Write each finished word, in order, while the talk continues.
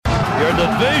your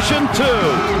Division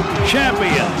II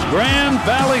champions, Grand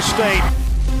Valley State.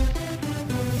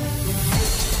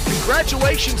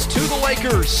 Congratulations to the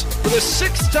Lakers. For the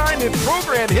sixth time in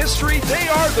program history, they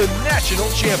are the national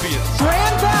champions.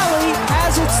 Grand Valley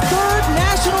has its third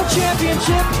national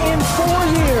championship in 4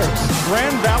 years.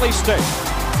 Grand Valley State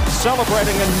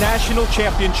celebrating a national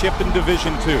championship in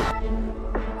Division II.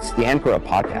 It's the Ankara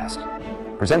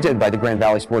Podcast, presented by the Grand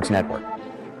Valley Sports Network.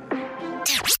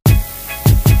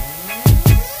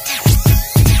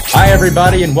 Hi,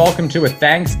 everybody, and welcome to a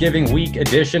Thanksgiving week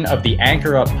edition of the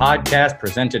Ankara Podcast,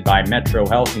 presented by Metro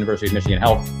Health, University of Michigan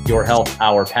Health, your health,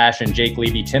 our passion. Jake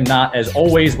Levy, Tim Knott, as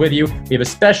always, with you. We have a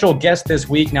special guest this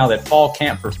week now that fall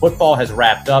camp for football has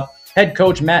wrapped up. Head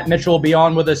coach Matt Mitchell will be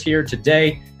on with us here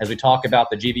today as we talk about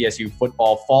the GVSU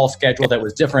football fall schedule that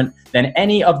was different than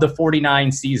any of the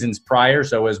 49 seasons prior.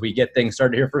 So as we get things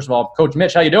started here, first of all, Coach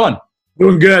Mitch, how you doing?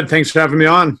 Doing good. Thanks for having me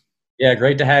on. Yeah,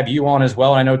 great to have you on as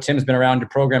well. And I know Tim's been around your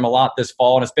program a lot this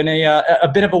fall, and it's been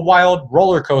a bit of a wild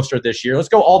roller coaster this year. Let's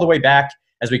go all the way back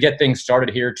as we get things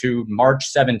started here to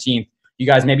March 17th. You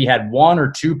guys maybe had one or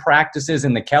two practices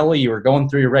in the Kelly. You were going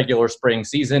through your regular spring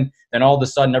season. Then all of a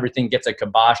sudden everything gets a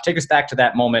kibosh. Take us back to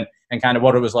that moment and kind of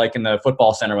what it was like in the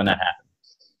football center when that happened.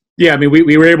 Yeah, I mean,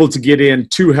 we were able to get in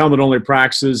 2 helmet-only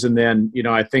practices. And then,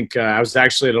 I think I was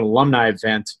actually at an alumni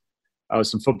event. I was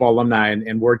some football alumni,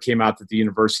 and word came out that the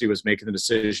university was making the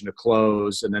decision to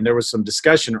close. And then there was some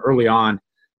discussion early on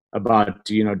about,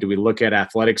 do we look at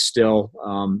athletics still,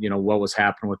 what was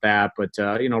happening with that. But,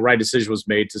 right decision was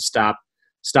made to stop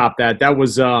that. That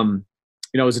was,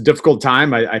 it was a difficult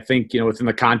time. I think, within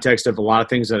the context of a lot of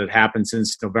things that had happened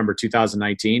since November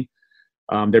 2019,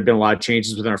 there have been a lot of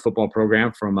changes within our football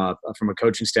program from a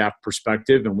coaching staff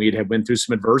perspective, and we had went through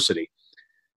some adversity.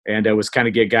 And it was kind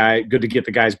of good to get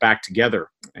the guys back together,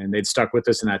 and they'd stuck with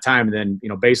us in that time. And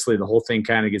then, basically the whole thing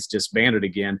kind of gets disbanded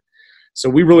again. So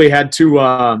we really had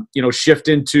to, shift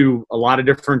into a lot of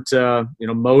different,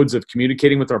 modes of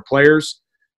communicating with our players.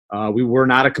 We were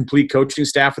not a complete coaching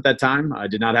staff at that time. I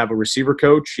did not have a receiver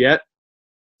coach yet.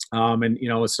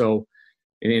 So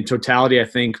in totality, I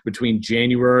think between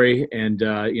January and,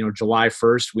 July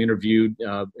 1st, we interviewed,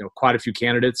 quite a few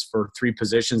candidates for 3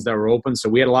 positions that were open. So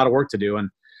we had a lot of work to do, and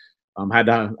had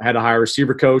to hire a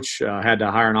receiver coach, had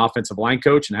to hire an offensive line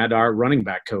coach, and had to hire a running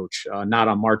back coach, not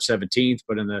on March 17th,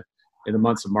 but in the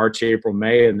months of March, April,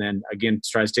 May. And then again,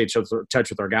 try to stay in touch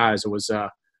with our guys. It was,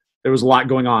 there was a lot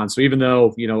going on. So even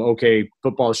though,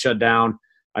 football is shut down,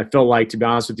 I felt like, to be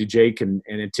honest with you, Jake and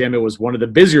Tim, it was one of the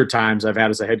busier times I've had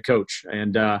as a head coach.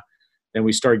 And then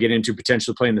we started getting into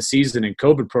potentially playing the season and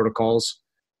COVID protocols,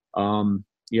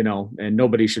 and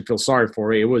nobody should feel sorry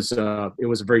for it. It was a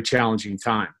very challenging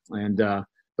time. And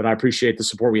but I appreciate the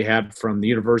support we had from the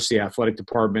university athletic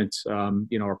department,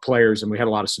 our players, and we had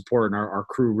a lot of support, and our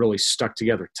crew really stuck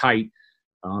together tight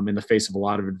in the face of a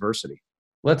lot of adversity.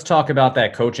 Let's talk about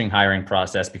that coaching hiring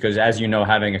process, because as you know,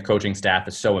 having a coaching staff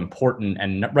is so important.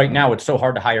 And right now it's so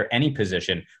hard to hire any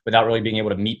position without really being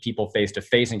able to meet people face to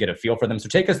face and get a feel for them. So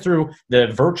take us through the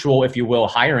virtual, if you will,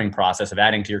 hiring process of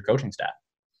adding to your coaching staff.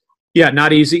 Yeah,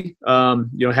 not easy.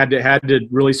 Had to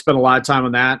really spend a lot of time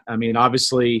on that. I mean,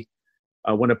 obviously,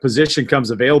 when a position comes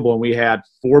available, and we had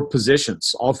 4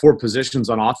 positions, all 4 positions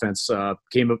on offense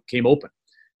came open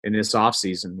in this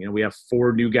offseason. We have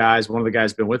 4 new guys. One of the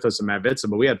guys has been with us, Matt Vitson,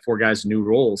 but we had 4 guys in new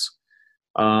roles.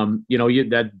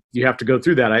 You have to go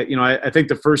through that. I think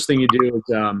the first thing you do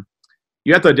is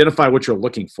you have to identify what you're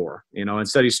looking for.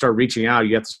 Instead you start reaching out,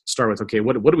 you have to start with, okay,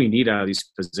 what do we need out of these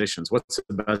positions? What's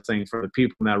the best thing for the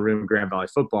people in that room in Grand Valley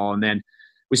football? And then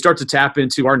we start to tap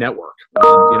into our network.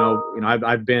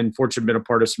 I've been fortunate to be a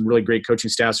part of some really great coaching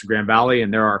staffs in Grand Valley,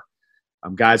 and there are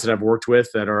guys that I've worked with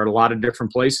that are at a lot of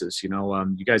different places.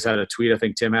 You guys had a tweet. I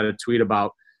think Tim had a tweet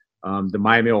about the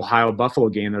Miami, Ohio Buffalo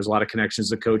game. There's a lot of connections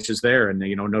to coaches there, and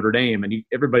Notre Dame, and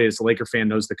everybody that's a Laker fan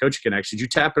knows the coaching connections. You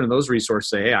tap into those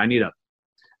resources. Say, hey, I need a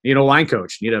line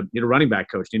coach, need a running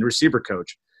back coach, need a receiver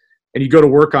coach, and you go to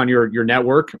work on your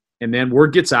network, and then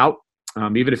word gets out.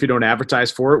 Even if you don't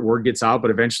advertise for it, word gets out.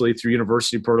 But eventually, through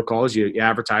university protocols, you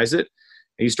advertise it,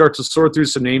 and you start to sort through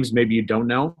some names maybe you don't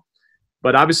know.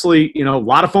 But obviously, a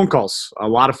lot of phone calls,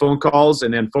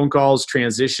 and then phone calls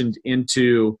transitioned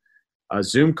into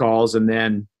Zoom calls. And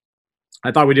then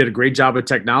I thought we did a great job of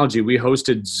technology. We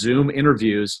hosted Zoom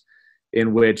interviews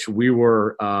in which we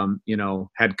were,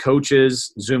 had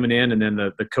coaches zooming in, and then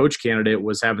the coach candidate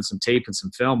was having some tape and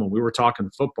some film, and we were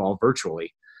talking football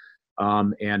virtually.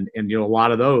 And a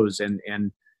lot of those.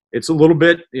 And it's a little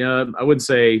bit, I wouldn't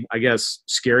say, I guess,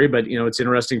 scary, but, it's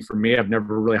interesting for me. I've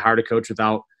never really hired a coach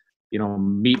without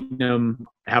meeting them,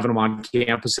 having them on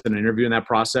campus and interviewing that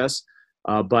process.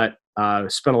 But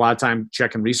spent a lot of time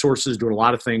checking resources, doing a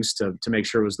lot of things to make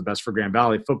sure it was the best for Grand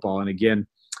Valley football. And again,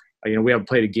 we haven't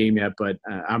played a game yet, but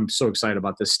I'm so excited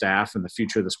about this staff and the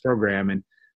future of this program. And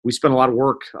we spent a lot of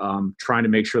work trying to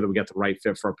make sure that we got the right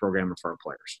fit for our program and for our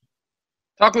players.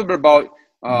 Talk a little bit about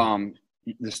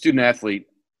the student athlete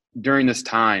during this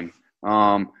time.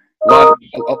 A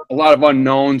lot of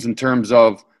unknowns in terms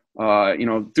of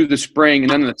through the spring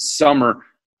and then the summer.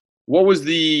 What was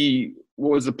the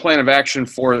plan of action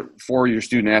for your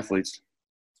student athletes?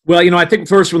 Well, I think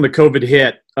first when the COVID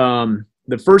hit,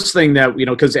 the first thing that,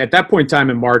 because at that point in time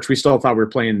in March, we still thought we were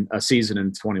playing a season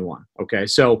in 21. Okay.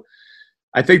 So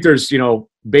I think there's,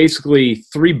 basically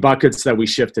 3 buckets that we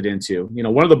shifted into.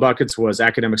 One of the buckets was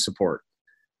academic support.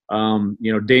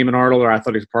 Damon Arnold, our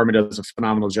athletic department, does a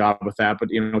phenomenal job with that, but,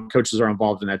 coaches are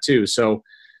involved in that too. So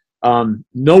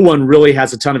no one really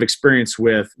has a ton of experience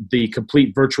with the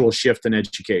complete virtual shift in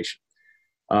education.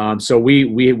 So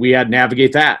we had to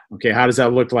navigate that. Okay, how does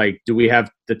that look like? Do we have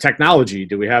the technology?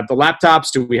 Do we have the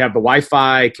laptops? Do we have the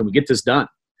Wi-Fi? Can we get this done?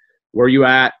 Where are you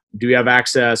at? Do you have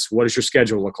access? What does your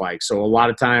schedule look like? So a lot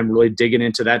of time really digging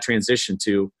into that transition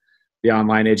to the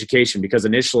online education, because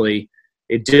initially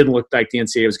it didn't look like the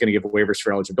NCAA was going to give waivers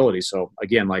for eligibility. So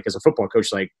again, like as a football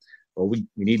coach, we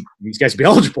need these guys to be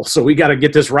eligible. So we got to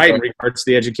get this right in regards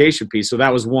to the education piece. So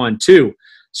that was 1. 2,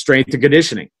 strength and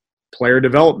conditioning, player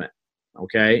development.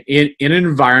 Okay, in an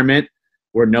environment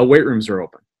where no weight rooms are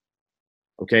open.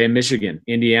 Okay, in Michigan,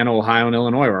 Indiana, Ohio, and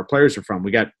Illinois, where our players are from,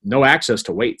 we got no access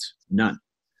to weights, none.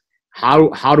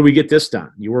 How do we get this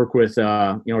done? You work with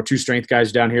our 2 strength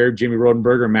guys down here, Jimmy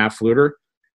Rodenberger and Matt Fluter.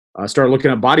 Start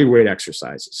looking at body weight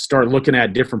exercises. Start looking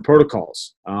at different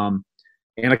protocols and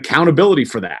accountability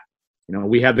for that.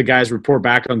 We had the guys report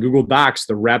back on Google Docs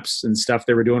the reps and stuff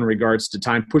they were doing in regards to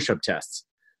time push-up tests.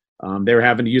 They were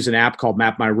having to use an app called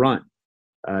Map My Run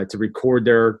to record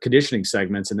their conditioning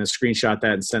segments and then screenshot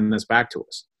that and send this back to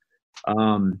us.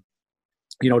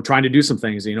 Trying to do some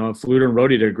things. Fluter and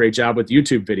Rody did a great job with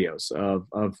YouTube videos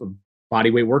of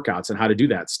body weight workouts and how to do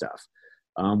that stuff.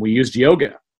 We used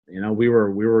yoga. We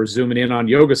were zooming in on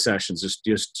yoga sessions,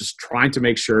 just trying to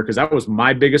make sure, because that was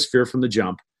my biggest fear from the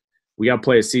jump. We got to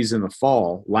play a season in the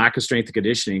fall. Lack of strength and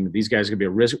conditioning. These guys are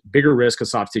going to be bigger risk of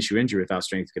soft tissue injury without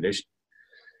strength and conditioning.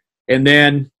 And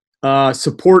then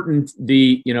supporting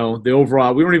the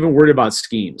overall, we weren't even worried about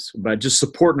schemes, but just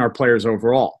supporting our players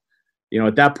overall.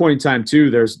 At that point in time too,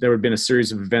 there had been a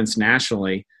series of events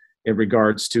nationally in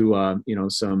regards to,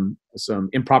 some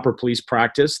improper police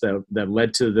practice that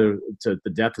led to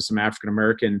the death of some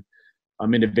African-American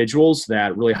individuals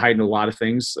that really heightened a lot of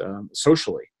things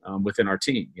socially within our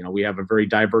team. We have a very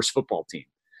diverse football team,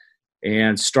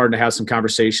 and starting to have some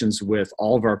conversations with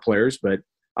all of our players, but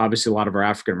obviously a lot of our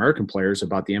African-American players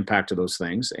about the impact of those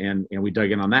things. And we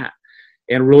dug in on that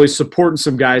and really supporting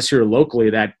some guys here locally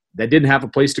that didn't have a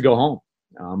place to go home.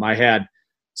 I had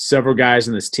several guys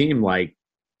in this team,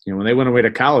 when they went away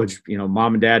to college,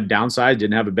 mom and dad downsized,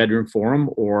 didn't have a bedroom for them,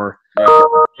 or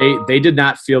they did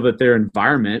not feel that their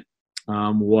environment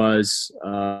was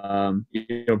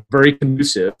very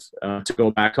conducive to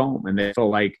go back home. And they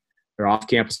felt like their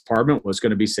off-campus apartment was going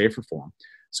to be safer for them.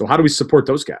 So how do we support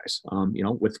those guys,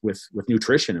 with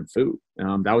nutrition and food?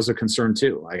 That was a concern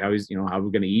too. How are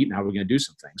we going to eat and how are we going to do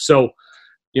some things? So,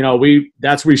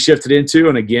 that's what we shifted into.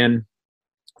 And again,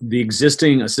 the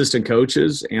existing assistant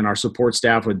coaches and our support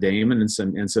staff with Damon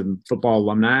and some football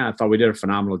alumni, I thought we did a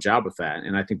phenomenal job with that.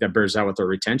 And I think that bears out with our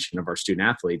retention of our student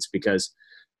athletes, because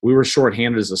we were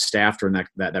shorthanded as a staff during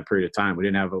that period of time. We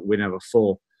didn't have a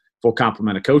full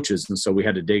complement of coaches. And so we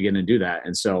had to dig in and do that.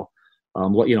 And so, a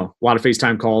lot of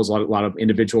FaceTime calls, a lot of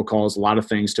individual calls, a lot of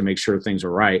things to make sure things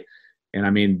are right.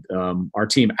 And our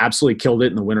team absolutely killed it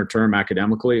in the winter term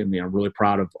academically. I'm really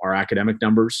proud of our academic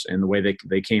numbers and the way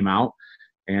they came out,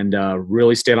 and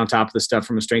really stayed on top of the stuff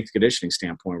from a strength and conditioning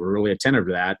standpoint. We're really attentive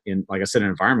to that. In, like I said, an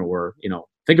environment where,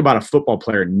 think about a football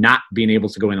player not being able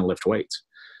to go in and lift weights.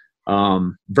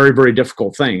 Very, very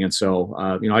difficult thing. And so,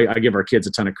 I give our kids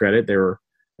a ton of credit. They were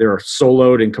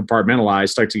soloed and compartmentalized,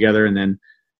 stuck together, and then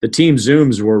the team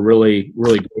Zooms were really,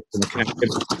 really good from the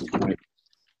connectivity.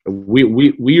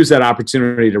 We use that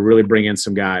opportunity to really bring in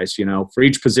some guys. For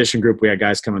each position group, we had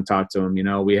guys come and talk to them.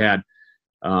 We had,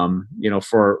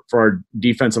 for our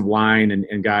defensive line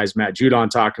and guys, Matt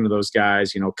Judon talking to those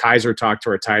guys. Kaiser talked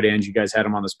to our tight ends. You guys had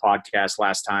him on this podcast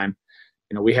last time.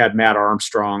 We had Matt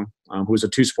Armstrong, who's a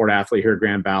 2-sport athlete here at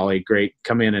Grand Valley. Great,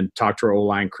 come in and talk to our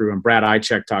O-line crew. And Brad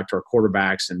Ichek talked to our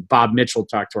quarterbacks, and Bob Mitchell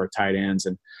talked to our tight ends,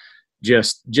 and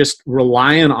just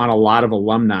relying on a lot of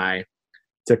alumni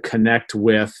to connect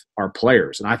with our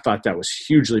players. And I thought that was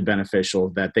hugely beneficial,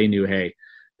 that they knew, hey,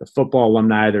 the football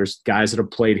alumni, there's guys that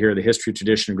have played here, the history,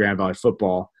 tradition of Grand Valley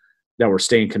football, that were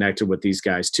staying connected with these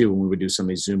guys too when we would do some of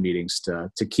these Zoom meetings to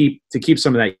keep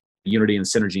some of that unity and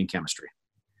synergy and chemistry.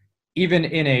 Even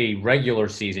in a regular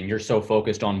season, you're so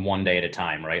focused on one day at a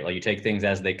time, right? Like you take things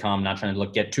as they come, not trying to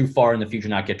get too far in the future,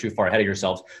 not get too far ahead of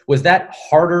yourselves. Was that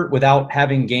harder without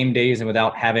having game days and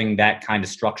without having that kind of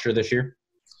structure this year?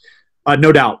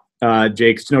 No doubt,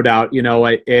 Jake. It's no doubt.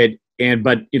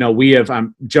 But we have.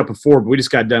 I'm jumping forward. But we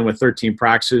just got done with 13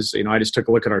 practices. I just took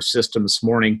a look at our system this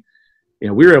morning.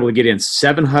 We were able to get in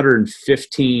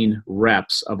 715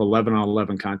 reps of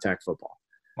 11-on-11 contact football.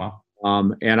 Wow.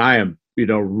 And I am,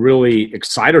 really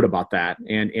excited about that.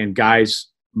 And guys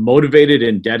motivated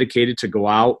and dedicated to go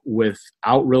out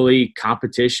without really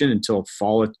competition until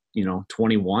fall of,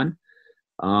 21.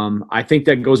 I think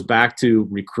that goes back to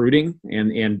recruiting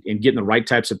and getting the right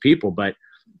types of people. But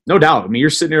no doubt, you're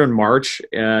sitting here in March.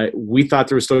 We thought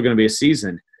there was still going to be a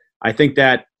season. I think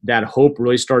that hope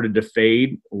really started to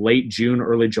fade late June,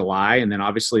 early July. And then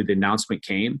obviously the announcement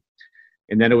came.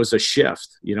 And then it was a shift.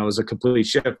 It was a complete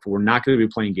shift. We're not going to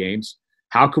be playing games.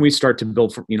 How can we start to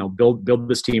build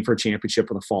this team for a championship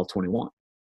in the fall of 21?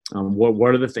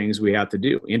 What are the things we have to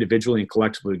do individually and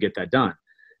collectively to get that done?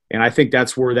 And I think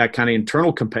that's where that kind of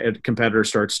internal competitor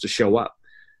starts to show up.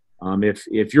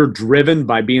 If you're driven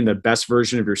by being the best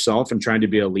version of yourself and trying to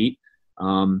be elite,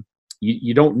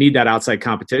 you don't need that outside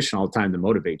competition all the time to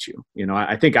motivate you.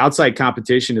 I think outside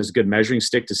competition is a good measuring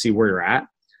stick to see where you're at.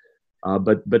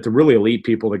 But the really elite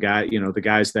people, the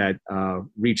guys that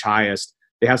reach highest,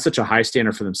 they have such a high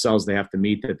standard for themselves they have to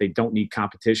meet that they don't need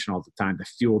competition all the time to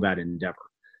fuel that endeavor.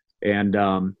 And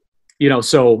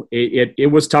so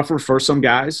it was tougher for some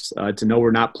guys to know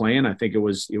we're not playing. I think it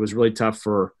was really tough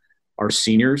for our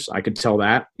seniors. I could tell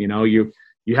that. You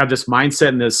have this mindset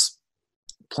and this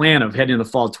plan of heading into the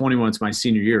fall of 21. It's my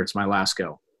senior year. It's my last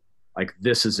go. Like,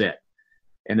 this is it.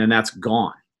 And then that's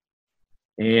gone.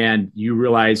 And you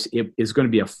realize it is going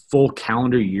to be a full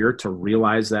calendar year to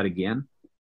realize that again.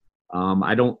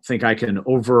 I don't think I can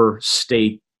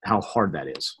overstate how hard that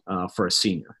is for a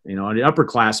senior. An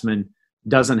upperclassman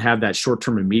doesn't have that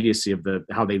short-term immediacy of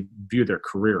how they view their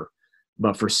career.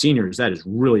 But for seniors, that is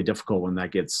really difficult when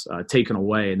that gets taken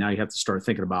away. And now you have to start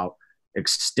thinking about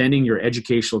extending your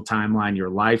educational timeline, your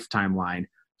life timeline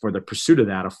for the pursuit of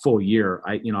that a full year.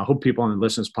 I hope people on the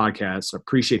Listeners Podcast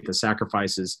appreciate the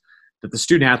sacrifices that the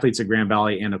student athletes at Grand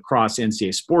Valley and across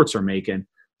NCAA sports are making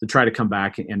to try to come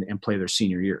back and play their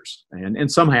senior years.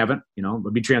 And some haven't,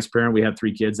 but be transparent. We had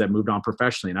 3 kids that moved on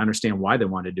professionally, and I understand why they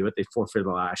wanted to do it. They forfeited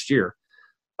the last year.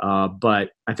 But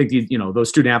I think those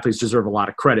student athletes deserve a lot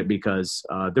of credit because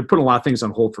they're putting a lot of things on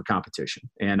hold for competition.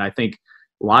 And I think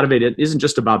a lot of it isn't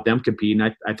just about them competing.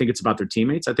 I think it's about their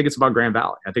teammates. I think it's about Grand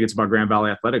Valley. I think it's about Grand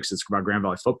Valley athletics. It's about Grand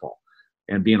Valley football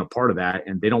and being a part of that.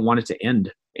 And they don't want it to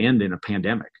end in a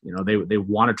pandemic. They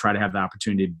want to try to have the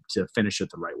opportunity to finish it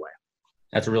the right way.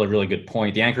 That's a really, really good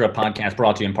point. The Anchor Up podcast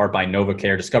brought to you in part by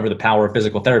NovaCare. Discover the power of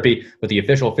physical therapy with the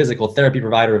official physical therapy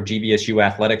provider of GVSU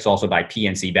Athletics, also by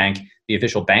PNC Bank, the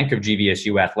official bank of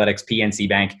GVSU Athletics, PNC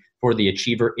Bank, for the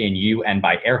Achiever in You, and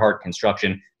by Earhart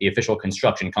Construction, the official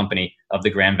construction company of the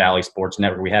Grand Valley Sports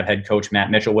Network. We have head coach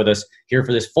Matt Mitchell with us here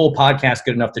for this full podcast,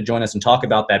 good enough to join us and talk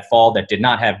about that fall that did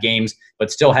not have games,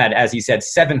 but still had, as he said,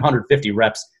 750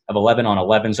 reps of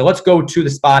 11-on-11. So let's go to the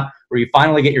spot where you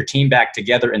finally get your team back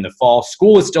together in the fall.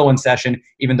 School is still in session,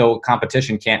 even though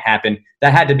competition can't happen.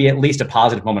 That had to be at least a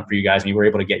positive moment for you guys, and you were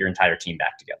able to get your entire team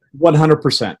back together.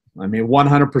 100%.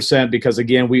 100%, because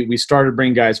again, we started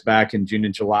bringing guys back in June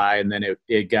and July, and then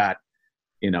it got,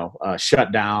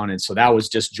 shut down. And so that was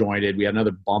disjointed. We had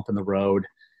another bump in the road,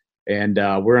 and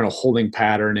we're in a holding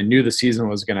pattern and knew the season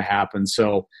was going to happen.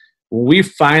 So when we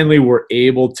finally were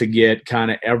able to get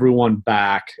kind of everyone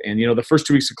back, and, the first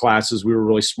 2 weeks of classes, we were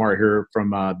really smart here from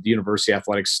the university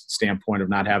athletics standpoint of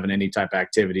not having any type of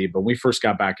activity. But when we first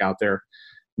got back out there,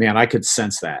 man, I could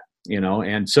sense that,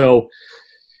 and so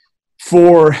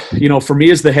for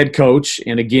me as the head coach,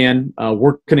 and again,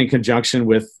 working in conjunction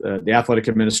with the athletic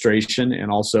administration and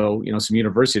also, some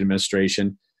university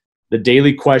administration, the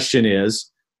daily question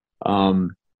is,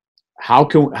 how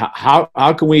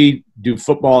can we do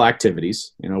football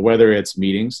activities, whether it's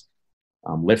meetings,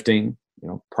 lifting,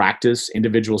 practice,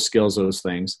 individual skills, those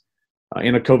things,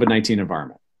 in a COVID-19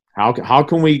 environment? How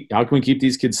can we keep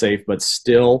these kids safe but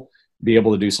still be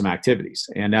able to do some activities?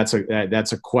 And that's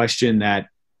a question that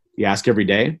you ask every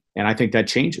day, and I think that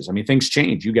changes. Things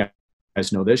change. You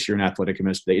guys know this. You're an athletic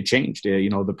administrator. It changed.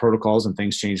 The protocols and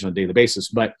things changed on a daily basis.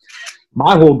 But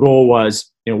my whole goal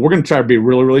was, we're going to try to be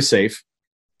really, really safe.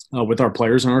 with our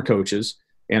players and our coaches,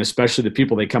 and especially the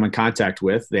people they come in contact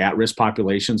with, the at-risk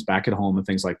populations back at home and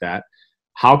things like that.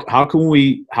 How can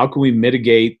we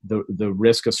mitigate the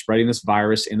risk of spreading this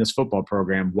virus in this football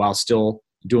program while still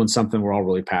doing something we're all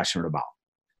really passionate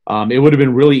about? It would have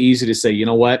been really easy to say, you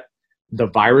know what, the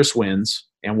virus wins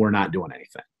and we're not doing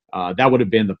anything. That would have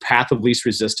been the path of least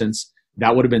resistance.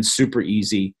 That would have been super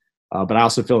easy. But I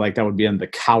also feel like that would be the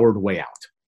coward way out.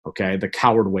 Okay, the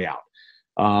coward way out.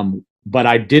 But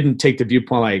I didn't take the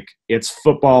viewpoint like it's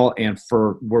football and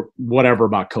for whatever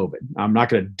about COVID. I'm not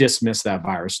going to dismiss that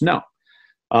virus. No.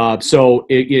 So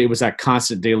it was that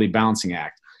constant daily balancing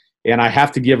act. And I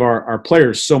have to give our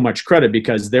players so much credit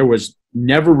because there was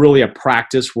never really a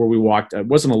practice where we walked. It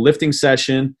wasn't a lifting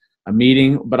session, a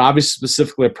meeting, but obviously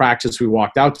specifically a practice we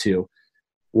walked out to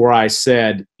where I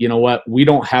said, you know what, we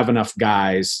don't have enough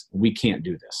guys. We can't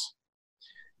do this.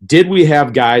 Did we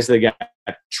have guys that got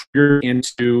triggered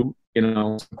into,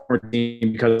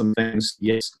 quarantine because of some things?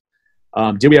 Yes.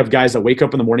 Did we have guys that wake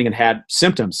up in the morning and had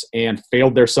symptoms and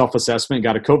failed their self-assessment,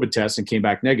 got a COVID test, and came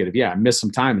back negative? Yeah, I missed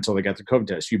some time until they got the COVID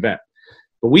test, you bet.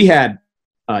 But we had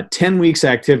 10 weeks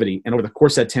activity, and over the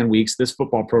course of that 10 weeks, this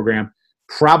football program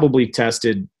probably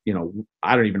tested,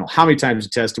 I don't even know how many times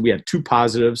it tested. We had 2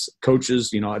 positives, coaches,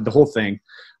 the whole thing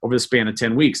over the span of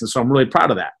 10 weeks. And so I'm really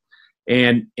proud of that.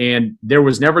 And there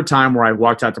was never a time where I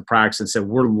walked out to practice and said,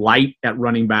 we're light at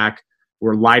running back,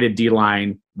 we're light at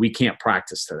D-line, we can't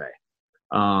practice today.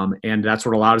 And that's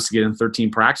what allowed us to get in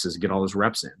 13 practices, get all those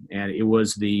reps in. And it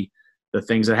was the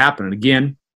things that happened. And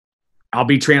again, I'll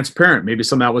be transparent. Maybe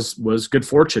some of that was good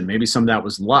fortune. Maybe some of that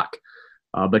was luck.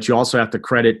 But you also have to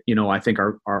credit, I think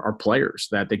our players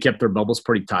that they kept their bubbles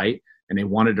pretty tight and they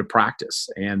wanted to practice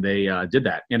and they did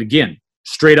that. And again,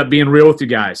 straight up being real with you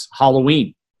guys,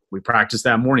 Halloween, we practiced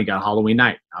that morning, got Halloween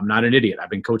night. I'm not an idiot. I've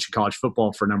been coaching college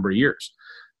football for a number of years,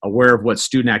 aware of what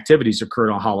student activities occurred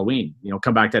on Halloween.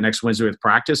 Come back that next Wednesday with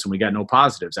practice and we got no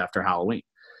positives after Halloween.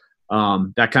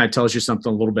 That kind of tells you something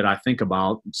a little bit, I think,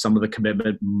 about some of the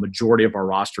commitment majority of our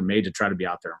roster made to try to be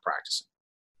out there and practicing.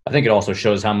 I think it also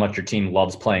shows how much your team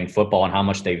loves playing football and how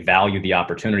much they value the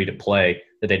opportunity to play,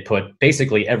 that they'd put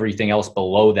basically everything else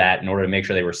below that in order to make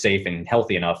sure they were safe and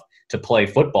healthy enough to play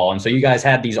football. And so you guys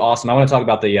had these awesome – I want to talk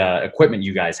about the equipment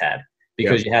you guys had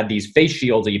because you had these face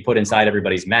shields that you put inside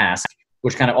everybody's mask,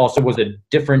 which kind of also was a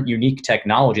different, unique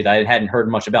technology that I hadn't heard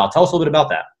much about. Tell us a little bit about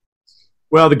that.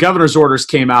 Well, the governor's orders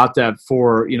came out that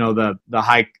for, the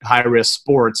high-risk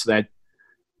sports that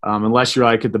unless you're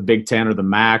like at the Big Ten or the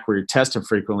MAC where you're tested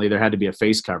frequently, there had to be a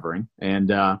face covering.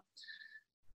 And,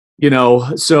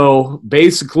 so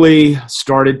basically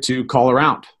started to call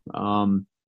around,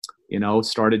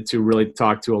 started to really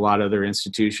talk to a lot of other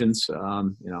institutions,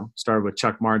 started with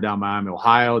Chuck Martin down Miami,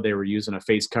 Ohio. They were using a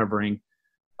face covering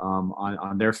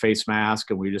on their face mask.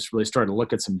 And we just really started to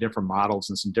look at some different models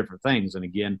and some different things. And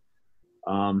again,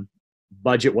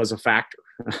 budget was a factor.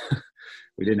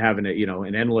 We didn't have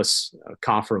an endless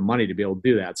coffer of money to be able to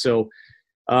do that. So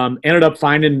ended up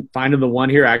finding the one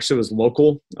here. Actually, it was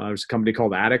local. There's a company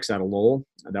called Addicts out of Lowell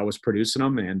that was producing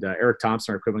them. And Eric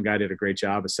Thompson, our equipment guy, did a great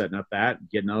job of setting up that,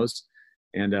 getting those,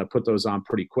 and put those on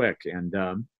pretty quick. And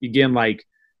again,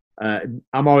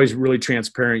 I'm always really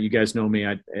transparent. You guys know me.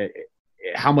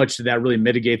 How much did that really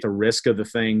mitigate the risk of the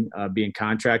thing being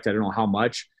contracted? I don't know how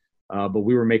much. But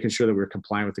we were making sure that we were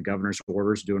complying with the governor's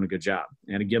orders, doing a good job.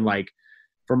 And again,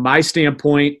 from my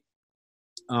standpoint,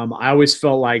 I always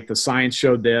felt like the science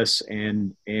showed this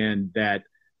and that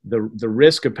the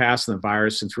risk of passing the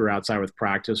virus since we were outside with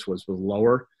practice was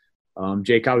lower.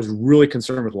 Jake, I was really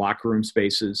concerned with locker room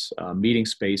spaces, meeting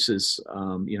spaces,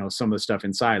 some of the stuff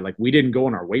inside. We didn't go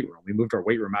in our weight room. We moved our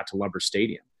weight room out to Lubbers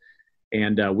Stadium.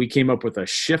 And we came up with a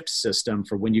shift system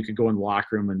for when you could go in the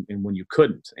locker room and when you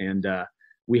couldn't. And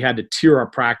we had to tier our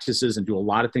practices and do a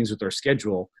lot of things with our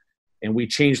schedule, and we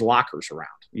changed lockers around.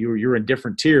 You're in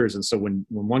different tiers, and so when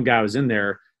one guy was in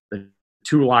there, the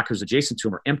 2 lockers adjacent to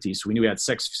him are empty, so we knew we had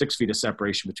 6 feet of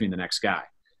separation between the next guy.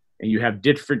 And you have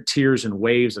different tiers and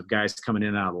waves of guys coming in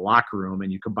and out of the locker room,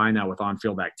 and you combine that with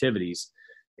on-field activities.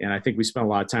 And I think we spent a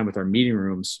lot of time with our meeting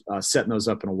rooms setting those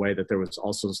up in a way that there was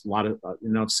also a lot of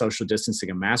social distancing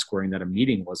and mask wearing, that a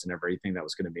meeting wasn't everything that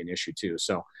was going to be an issue too.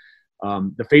 So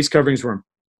the face coverings were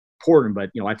important, but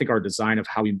I think our design of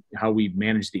how we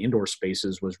manage the indoor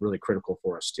spaces was really critical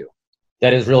for us too.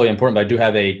 That is really important, but I do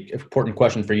have a important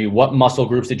question for you. What muscle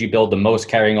groups did you build the most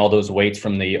carrying all those weights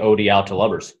from the OD out to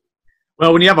Lubbers?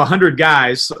 Well, when you have 100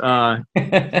 guys,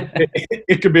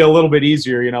 it could be a little bit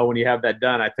easier, when you have that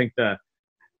done. I think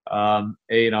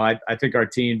I think our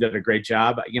team did a great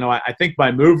job. I think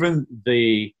by moving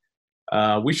the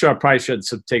We probably should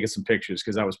have taken some pictures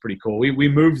because that was pretty cool. We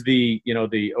moved the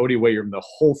OD weight room, the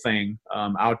whole thing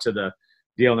out to the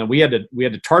deal, and then we had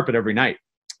to tarp it every night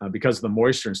because of the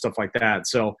moisture and stuff like that.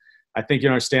 So I think you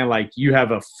understand, like, you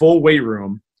have a full weight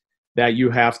room that you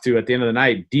have to, at the end of the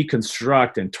night,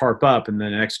 deconstruct and tarp up, and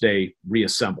then the next day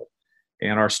reassemble.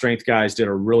 And our strength guys did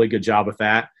a really good job with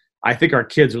that. I think our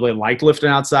kids really liked lifting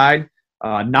outside.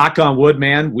 Knock on wood,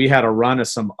 man, we had a run of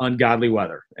some ungodly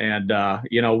weather. And,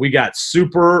 we got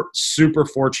super, super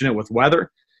fortunate with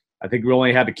weather. I think we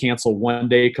only had to cancel one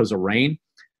day because of rain.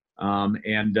 Other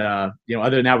than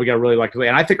that, we got really lucky.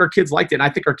 And I think our kids liked it. And I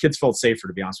think our kids felt safer,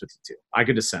 to be honest with you, too. I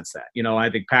could just sense that. I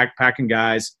think packing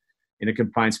guys in a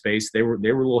confined space, they were a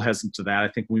little hesitant to that. I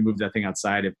think when we moved that thing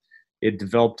outside, it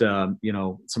developed,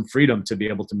 some freedom to be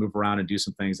able to move around and do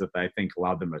some things that I think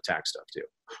allowed them to attack stuff too.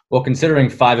 Well, considering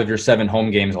 5 of your 7 home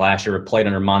games last year were played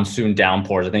under monsoon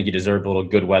downpours, I think you deserved a little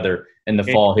good weather in the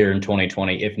fall here in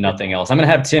 2020, if nothing else. I'm going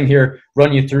to have Tim here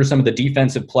run you through some of the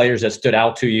defensive players that stood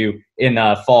out to you in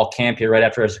fall camp here right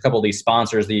after a couple of these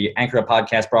sponsors. The Anchor Up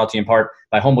podcast brought to you in part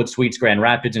by Homewood Suites Grand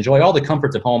Rapids. Enjoy all the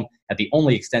comforts of home at the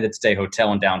only extended stay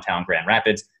hotel in downtown Grand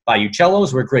Rapids. By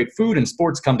Uccello's, where great food and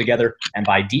sports come together. And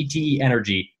by DTE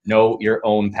Energy, know your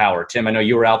own power. Tim, I know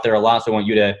you were out there a lot, so I want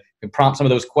you to prompt some of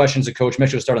those questions to Coach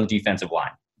Mitchell to start on the defensive line.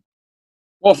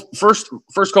 Well, first,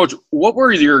 Coach, what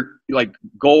were your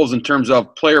goals in terms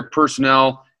of player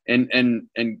personnel and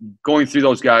going through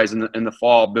those guys in the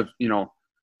fall?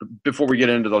 Before we get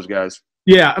into those guys.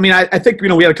 Yeah, I mean, I think we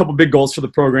had a couple big goals for the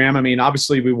program. I mean,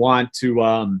 obviously we want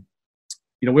to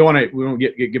we want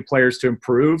to get players to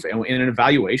improve and in an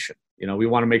evaluation. We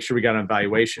want to make sure we got an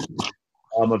evaluation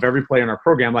of every player in our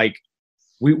program. Like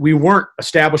we weren't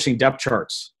establishing depth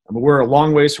charts. I mean, we're a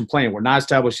long ways from playing. We're not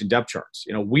establishing depth charts.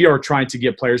 We are trying to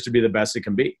get players to be the best they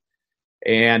can be.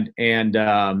 And then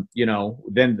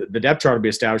the depth chart will be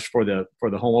established for the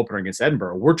home opener against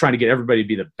Edinburgh. We're trying to get everybody to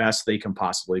be the best they can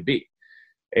possibly be.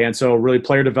 And so really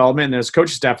player development and then as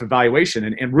coaching staff evaluation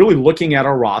and really looking at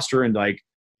our roster and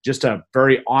just a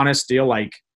very honest deal,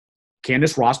 can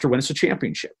this roster win us a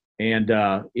championship? And,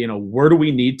 where do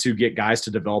we need to get guys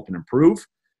to develop and improve?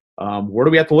 Where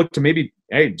do we have to look to maybe,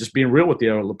 just being real with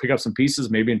you, pick up some pieces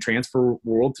maybe in transfer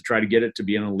world to try to get it to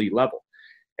be an elite level.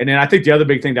 And then I think the other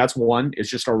big thing, that's one, is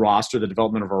just our roster, the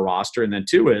development of our roster. And then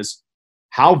 2 is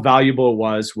how valuable it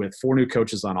was with 4 new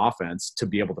coaches on offense to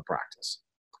be able to practice.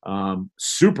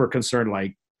 Super concerned,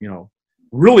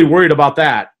 really worried about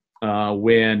that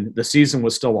when the season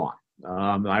was still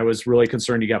on. I was really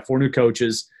concerned. You got 4 new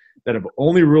coaches that have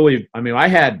only really – I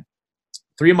had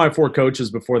 3 of my 4 coaches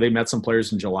before they met some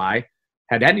players in July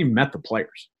hadn't even met the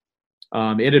players.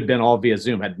 It had been all via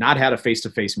Zoom, had not had a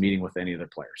face-to-face meeting with any of their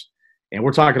players. And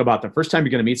we're talking about the first time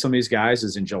you're going to meet some of these guys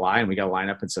is in July, and we got to line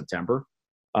up in September.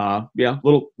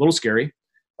 Little scary.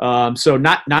 So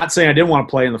not saying I didn't want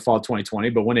to play in the fall of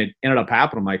 2020, but when it ended up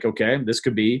happening, I'm like, okay, this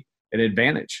could be an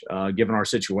advantage given our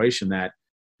situation that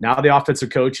now the offensive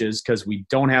coaches, because we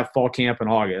don't have fall camp in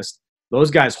August,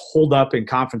 those guys hold up in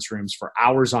conference rooms for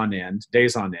hours on end,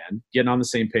 days on end, getting on the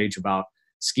same page about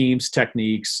schemes,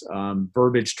 techniques,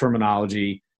 verbiage,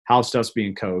 terminology, how stuff's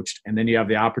being coached. And then you have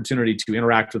the opportunity to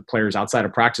interact with players outside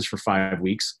of practice for 5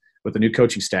 weeks with the new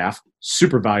coaching staff,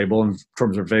 super valuable in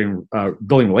terms of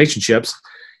building relationships.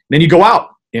 And then you go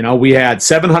out. We had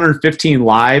 715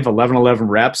 live, 11-11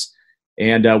 reps.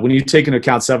 And when you take into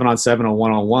account 7-on-7 and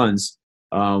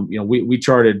 1-on-1s, we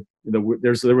charted, there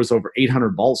was over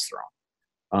 800 balls thrown.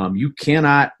 You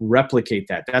cannot replicate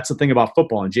that. That's the thing about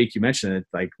football. And Jake, you mentioned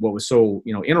it. What was so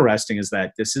interesting is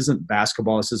that this isn't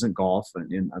basketball, this isn't golf,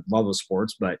 and I love those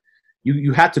sports, but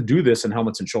you had to do this in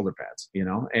helmets and shoulder pads.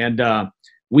 And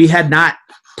we had not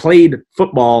played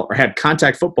football or had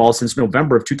contact football since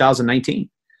November of 2019.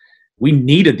 We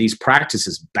needed these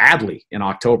practices badly in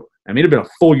October. I mean, it had been a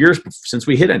full year since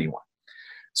we hit anyone.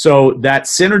 So that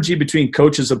synergy between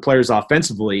coaches and players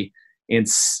offensively and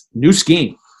new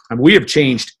scheme. I mean, we have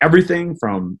changed everything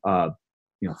from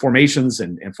formations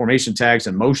and formation tags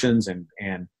and motions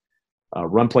and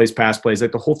run plays, pass plays. The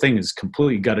whole thing is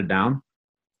completely gutted down.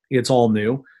 It's all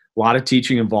new. A lot of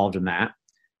teaching involved in that,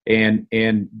 and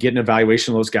getting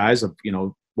evaluation of those guys of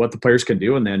what the players can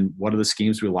do, and then what are the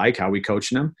schemes we like, how we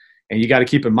coaching them. And you got to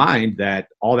keep in mind that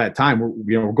all that time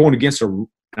we're going against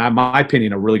in my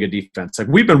opinion, a really good defense.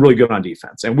 We've been really good on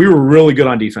defense, and we were really good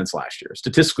on defense last year.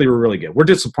 Statistically, we're really good. We're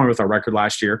disappointed with our record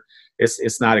last year.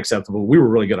 It's not acceptable. We were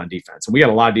really good on defense, and we got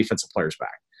a lot of defensive players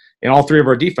back. And all 3 of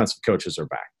our defensive coaches are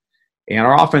back. And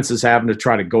our offense is having to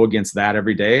try to go against that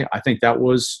every day. I think that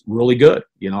was really good.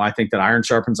 I think that iron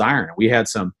sharpens iron. We had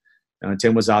some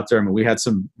Tim was out there. I mean, we had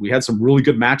some really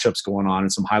good matchups going on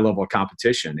and some high level of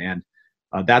competition. And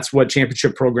that's what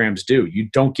championship programs do. You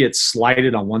don't get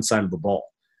slighted on one side of the ball.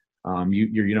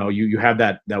 You have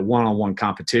that one-on-one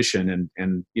competition,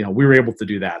 and we were able to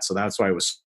do that. So that's why it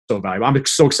was so valuable. I'm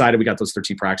so excited we got those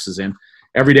 13 practices in.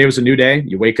 Every day was a new day.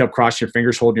 You wake up, cross your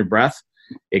fingers, holding your breath.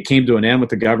 It came to an end with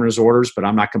the governor's orders, but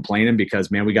I'm not complaining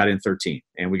because, man, we got in 13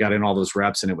 and we got in all those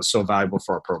reps, and it was so valuable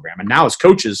for our program. And now as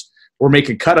coaches, we're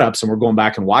making cut-ups and we're going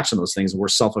back and watching those things, and we're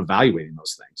self-evaluating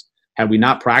those things. Had we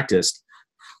not practiced,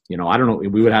 I don't know,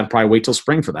 we would have to probably wait till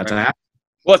spring for that to happen.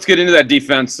 Well, let's get into that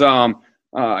defense. I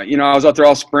was out there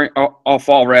all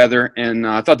fall rather, and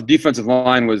I thought the defensive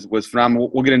line was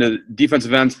phenomenal. We'll get into the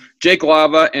defensive ends. Jake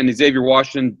Lava and Xavier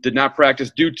Washington did not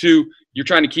practice due to you're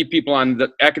trying to keep people on the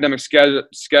academic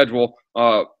schedule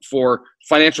for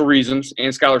financial reasons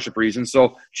and scholarship reasons.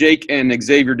 So Jake and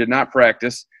Xavier did not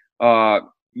practice.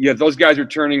 You have those guys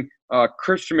returning,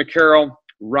 Christian McCarroll,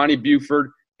 Ronnie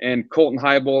Buford, and Colton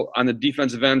Heibel on the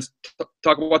defensive ends.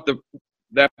 Talk about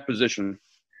that position.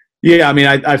 Yeah, I mean,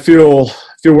 I feel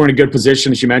we're in a good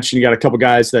position. As you mentioned, you got a couple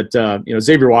guys that,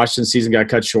 Xavier Washington's season got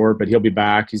cut short, but he'll be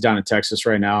back. He's down in Texas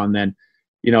right now. And then,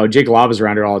 Jake Lava's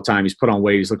around here all the time. He's put on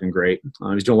weight. He's looking great.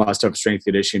 He's doing a lot of stuff with strength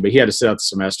conditioning, but he had to sit out the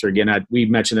semester. Again, we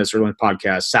mentioned this earlier in the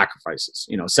podcast,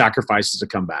 sacrifices to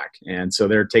come back. And so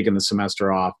they're taking the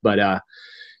semester off. But, up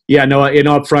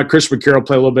front, Chris McCarroll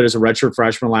played a little bit as a redshirt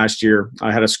freshman last year.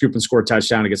 I had a scoop and score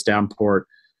touchdown against Davenport.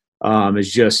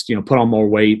 Is just, put on more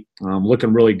weight,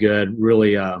 looking really good,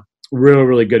 really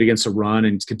good against the run,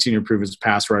 and continue to improve as a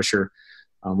pass rusher.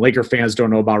 Laker fans don't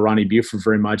know about Ronnie Buford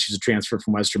very much. He's a transfer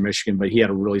from Western Michigan, but he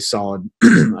had a really solid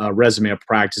resume of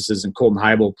practices. And Colton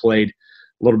Heibel played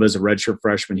a little bit as a redshirt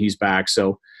freshman. He's back.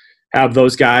 So have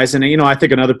those guys. And, I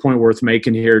think another point worth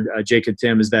making here, Jake and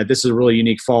Tim, is that this is a really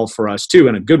unique fall for us too,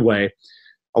 in a good way.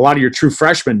 A lot of your true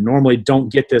freshmen normally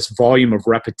don't get this volume of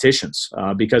repetitions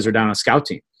because they're down on a scout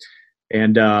team.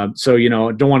 And so,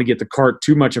 don't want to get the cart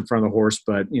too much in front of the horse,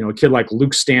 but, a kid like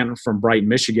Luke Stanton from Brighton,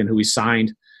 Michigan, who he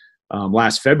signed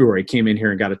last February, came in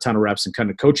here and got a ton of reps and kind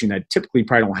of coaching that typically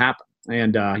probably don't happen.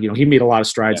 And, he made a lot of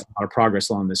strides, a lot of progress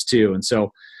along this too. And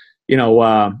so,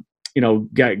 got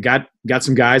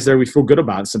some guys there we feel good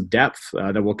about, some depth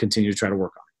that we'll continue to try to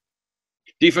work on.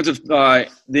 The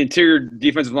interior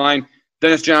defensive line,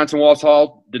 Dennis Johnson, Wallace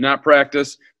Hall did not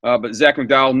practice, but Zach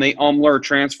McDowell, Nate Umler,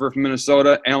 transfer from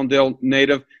Minnesota, Allendale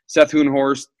native, Seth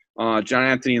Hoonhorst, John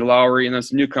Anthony Lowry, and then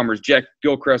some newcomers. Jack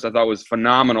Gilchrist, I thought, was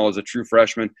phenomenal as a true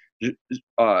freshman.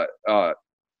 Dwan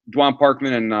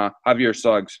Parkman and Javier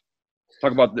Suggs.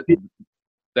 Talk about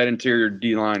that interior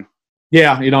D-line.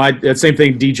 Yeah, same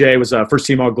thing. DJ was a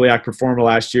first-team All-GLIAC performer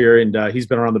last year, and he's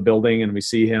been around the building, and we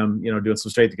see him, doing some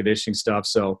strength and conditioning stuff.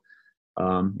 So,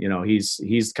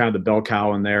 he's kind of the bell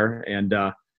cow in there. And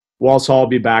Wallace Hall will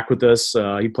be back with us.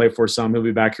 He played for some. He'll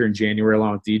be back here in January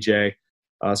along with DJ,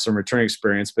 some returning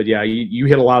experience. But, yeah, you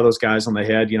hit a lot of those guys on the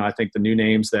head. I think the new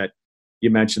names that you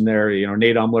mentioned there,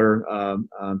 Nate Umler,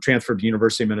 transferred to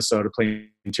University of Minnesota, playing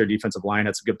interior defensive line.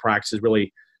 Had some good practices.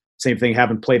 Really, same thing,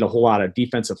 haven't played a whole lot of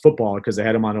defensive football because they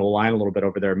had him on the line a little bit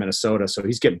over there in Minnesota. So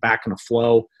he's getting back in the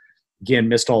flow. Again,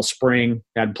 missed all spring.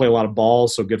 Had to play a lot of ball,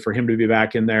 so good for him to be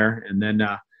back in there. And then,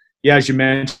 as you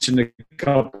mentioned, a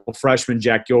couple of freshmen,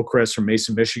 Jack Gilchrist from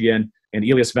Mason, Michigan, and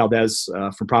Elias Valdez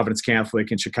from Providence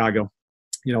Catholic in Chicago,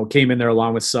 came in there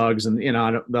along with Suggs. And, a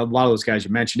lot of those guys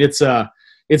you mentioned.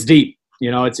 It's deep.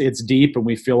 It's deep, and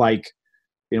we feel like,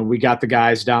 we got the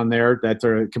guys down there that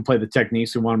can play the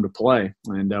techniques we want them to play,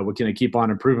 and we're going to keep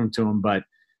on improving to them. But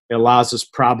it allows us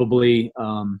probably,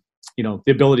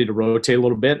 the ability to rotate a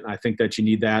little bit. I think that you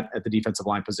need that at the defensive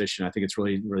line position. I think it's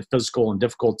really, really physical and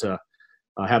difficult to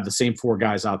have the same four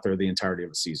guys out there the entirety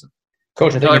of a season.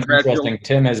 Coach, I think it's interesting.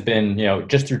 Tim has been,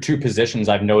 just through two positions,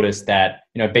 I've noticed that,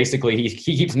 basically he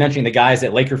keeps mentioning the guys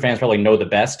that Laker fans probably know the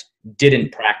best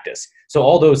didn't practice. So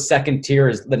all those second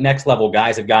tiers, the next level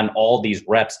guys have gotten all these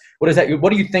reps. What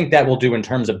do you think that will do in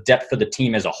terms of depth for the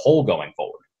team as a whole going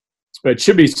forward? It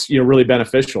should be, really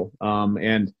beneficial.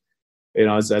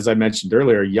 As I mentioned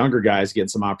earlier, younger guys getting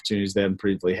some opportunities they haven't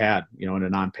previously had, in a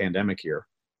non-pandemic year.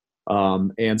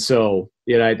 And so,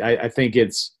 I think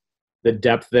the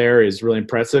depth there is really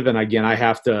impressive. And again, I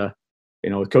have to,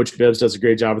 Coach Bibbs does a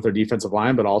great job with their defensive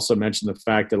line, but also mention the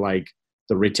fact that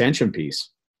the retention piece,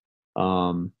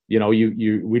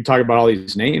 we talk about all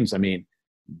these names. I mean,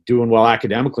 doing well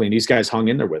academically, and these guys hung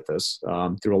in there with us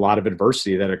through a lot of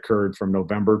adversity that occurred from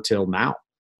November till now.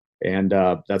 And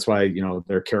that's why,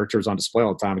 their character is on display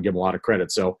all the time and give them a lot of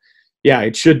credit. So, yeah,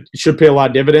 it should pay a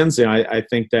lot of dividends. And I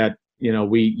think that,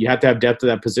 you have to have depth to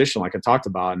that position, like I talked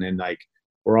about. And then,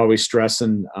 we're always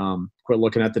stressing, quit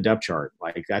looking at the depth chart.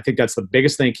 Like, I think that's the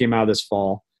biggest thing that came out of this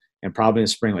fall and probably in the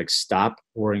spring. Like, stop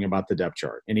worrying about the depth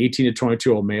chart. And 18 to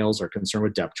 22-year-old males are concerned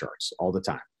with depth charts all the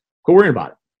time. Quit worrying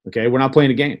about it. Okay, we're not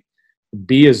playing a game.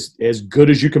 Be as good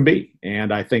as you can be.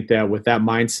 And I think that with that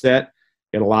mindset,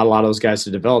 it allowed a lot of those guys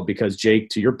to develop, because, Jake,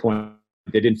 to your point,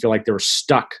 they didn't feel like they were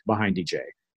stuck behind DJ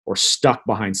or stuck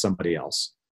behind somebody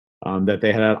else, that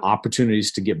they had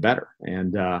opportunities to get better.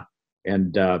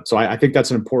 So I think that's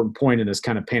an important point in this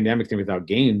kind of pandemic thing. Without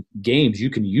games, you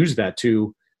can use that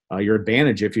to your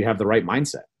advantage if you have the right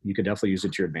mindset. You could definitely use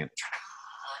it to your advantage.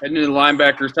 Heading into the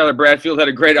linebackers, Tyler Bradfield had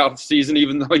a great offseason,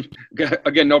 even though he got,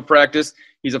 again, no practice.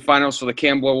 He's a finalist for the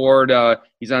Campbell Award.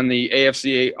 He's on the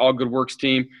AFCA All Good Works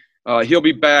team. He'll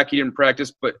be back. He didn't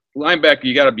practice, but linebacker,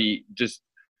 you got to be just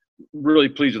really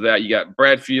pleased with that. You got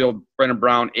Bradfield, Brennan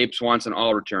Brown, Abe Swanson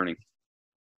all returning.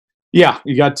 Yeah,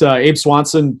 you got Abe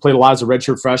Swanson, played a lot as a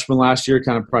redshirt freshman last year,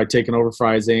 kind of probably taking over for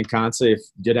Isaiah Nkansa if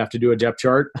you did have to do a depth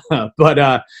chart.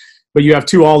 But you have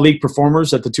two all-league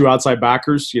performers at the two outside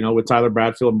backers, with Tyler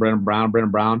Bradfield and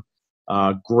Brennan Brown.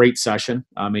 Great session.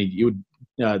 I mean,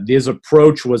 his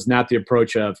approach was not the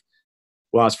approach of,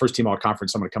 well, it's first team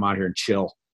all-conference, I'm going to come out here and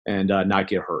chill and not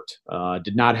get hurt.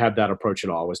 Did not have that approach at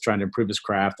all. Was trying to improve his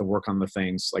craft and work on the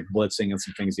things like blitzing and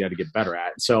some things he had to get better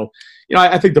at. So,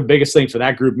 I think the biggest thing for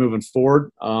that group moving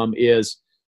forward is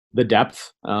the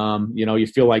depth. You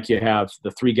feel like you have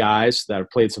the three guys that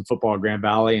have played some football at Grand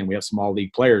Valley, and we have some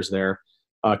all-league players there.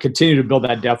 Continue to build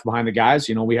that depth behind the guys.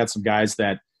 We had some guys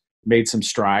that made some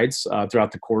strides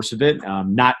throughout the course of it.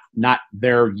 Not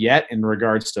there yet in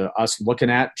regards to us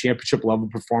looking at championship level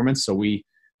performance. So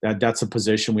that's a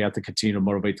position we have to continue to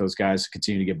motivate those guys to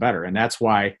continue to get better. And that's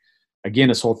why, again,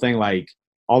 this whole thing, like,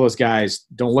 all those guys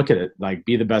don't look at it like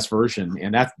be the best version.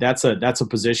 And that's a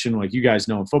position, like you guys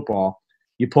know in football,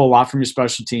 you pull a lot from your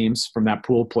special teams, from that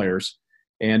pool of players.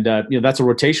 And, that's a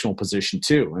rotational position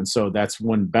too. And so that's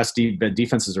when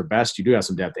defenses are best. You do have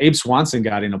some depth. Abe Swanson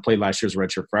got in and played last year's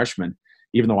redshirt freshman,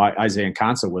 even though Isaiah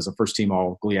Nkansa was a first-team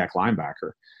all-GLIAC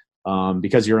linebacker,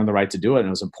 because you're in the right to do it, and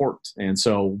it was important. And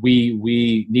so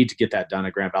we need to get that done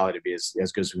at Grand Valley to be as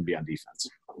good as we can be on defense.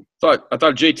 I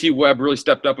thought JT Webb really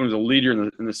stepped up and was a leader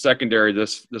in the secondary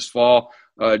this fall.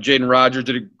 Jaden Rogers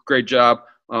did a great job.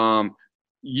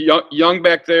 Young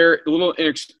back there, a little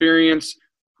inexperienced.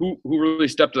 Who really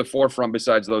stepped to the forefront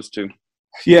besides those two?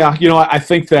 Yeah, I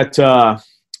think that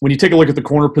when you take a look at the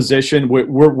corner position,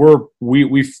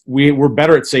 we're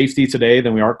better at safety today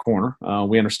than we are at corner.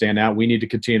 We understand that. We need to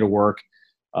continue to work.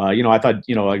 I thought,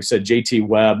 like I said, JT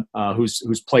Webb,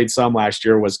 who's played some last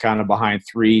year, was kind of behind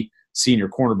three senior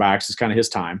cornerbacks. It's kind of his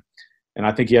time. And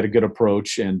I think he had a good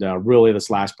approach, and really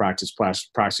this last practiced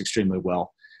extremely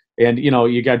well. And,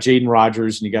 you got Jaden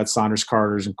Rogers, and you got Saunders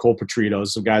Carters and Cole Petritos.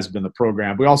 Some guys have been in the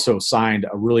program. We also signed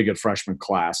a really good freshman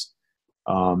class.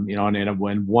 And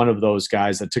when one of those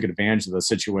guys that took advantage of the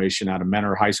situation out of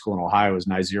Mentor High School in Ohio was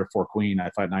Nizier Forqueen. I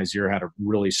thought Nizier had a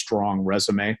really strong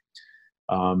resume.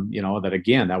 That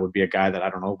again, that would be a guy that I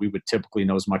don't know we would typically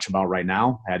know as much about right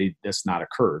now had this not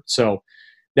occurred. So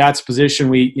that's position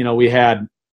we have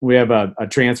a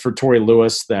transfer, Tori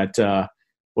Lewis, that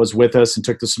was with us and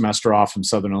took the semester off from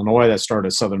Southern Illinois. That started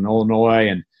at Southern Illinois,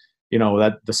 and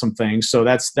some things. So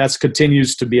that's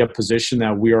continues to be a position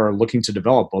that we are looking to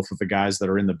develop, both with the guys that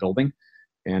are in the building,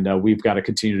 and we've got to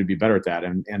continue to be better at that.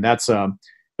 And that's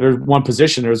there's one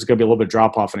position there's going to be a little bit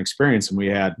drop off in experience, and we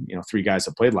had three guys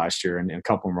that played last year, and a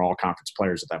couple of them were all conference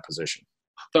players at that position.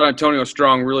 I thought Antonio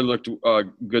Strong really looked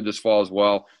good this fall as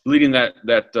well, leading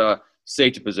that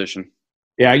safety position.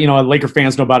 Yeah, Laker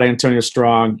fans know about Antonio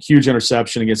Strong. Huge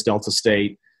interception against Delta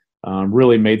State.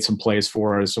 Really made some plays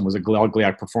for us and was a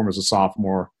GLIAC performer as a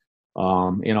sophomore.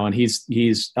 And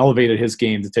he's elevated his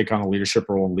game to take on a leadership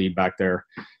role and lead back there.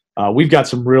 We've got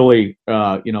some really,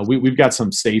 we've got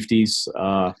some safeties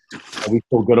we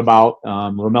feel good about.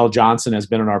 Ramel Johnson has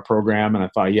been in our program, and I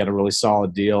thought he had a really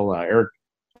solid deal. Eric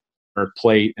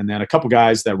Plate, and then a couple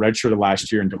guys that redshirted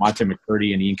last year, and DeMonte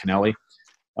McCurdy and Ian Kennelly.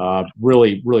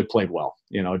 Really played well.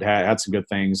 Had some good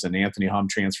things, and Anthony Hum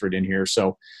transferred in here.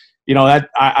 So, that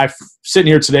I sitting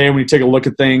here today, when you take a look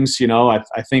at things, I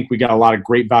think we got a lot of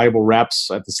great, valuable reps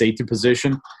at the safety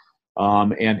position,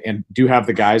 and do have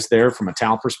the guys there from a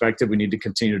talent perspective. We need to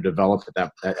continue to develop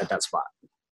at that spot.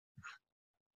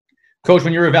 Coach,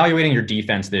 when you're evaluating your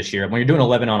defense this year, when you're doing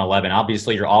 11 on 11,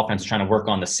 obviously your offense is trying to work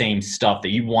on the same stuff that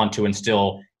you want to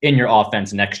instill in your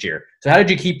offense next year. So how did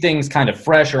you keep things kind of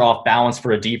fresh or off balance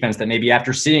for a defense that maybe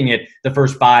after seeing it the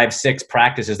first 5-6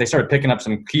 practices, they started picking up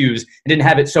some cues and didn't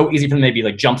have it so easy for them to maybe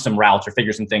like jump some routes or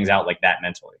figure some things out like that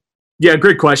mentally? Yeah,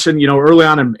 great question. Early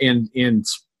on in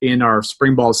in our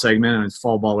spring ball segment and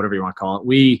fall ball, whatever you want to call it,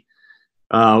 we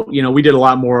did a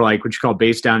lot more like what you call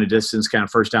base down to distance, kind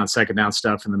of first down, second down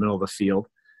stuff in the middle of the field.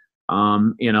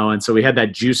 And so we had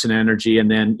that juice and energy.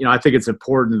 And then, I think it's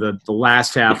important that the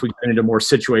last half we got into more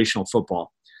situational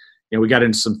football. We got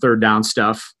into some third down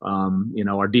stuff.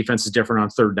 Our defense is different on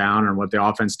third down, and what the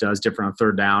offense does different on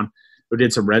third down. We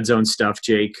did some red zone stuff,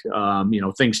 Jake.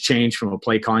 Things change from a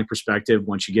play calling perspective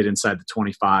once you get inside the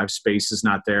 25. Space is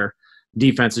not there.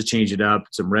 Defenses change it up.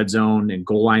 Some red zone and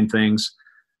goal line things.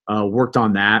 Worked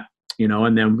on that,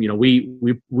 and then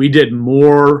we did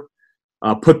more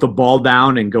put the ball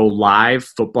down and go live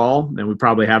football than we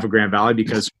probably have at Grand Valley,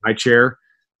 because my chair,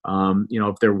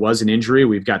 if there was an injury,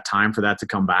 we've got time for that to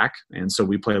come back, and so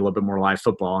we play a little bit more live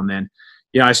football. And then,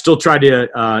 I still tried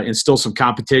to instill some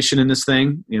competition in this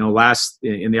thing. In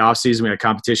the off season, we had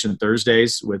competition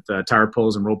Thursdays with tire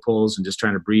pulls and rope pulls, and just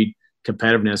trying to breed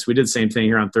competitiveness. We did the same thing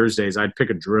here on Thursdays. I'd pick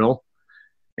a drill.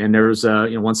 And there was,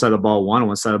 one side of the ball won and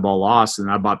one side of the ball lost,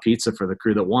 and I bought pizza for the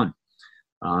crew that won.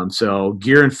 So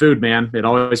gear and food, man, it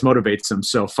always motivates them.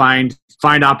 So find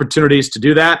opportunities to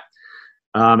do that.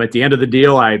 At the end of the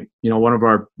deal, one of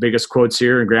our biggest quotes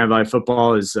here in Grand Valley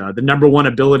football is the number one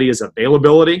ability is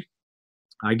availability.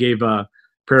 I gave a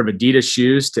pair of Adidas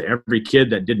shoes to every kid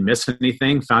that didn't miss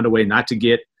anything, found a way not to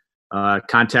get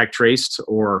contact traced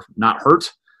or not hurt,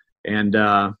 and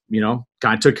kind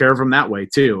of took care of them that way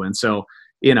too. And so,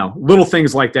 little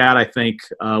things like that, I think,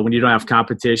 when you don't have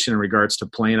competition in regards to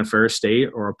playing a Ferris State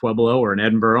or a Pueblo or an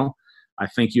Edinboro, I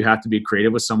think you have to be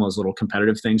creative with some of those little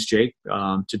competitive things, Jake,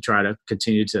 to try to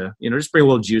continue to, just bring a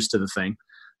little juice to the thing.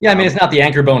 Yeah, I mean, it's not the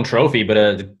Anchor Bone Trophy, but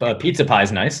a pizza pie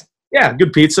is nice. Yeah,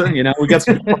 good pizza. We got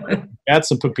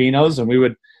some pepinos, and we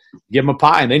would give them a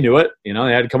pie, and they knew it. They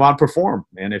had to come out and perform.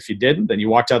 And if you didn't, then you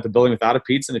walked out the building without a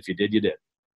pizza, and if you did, you did.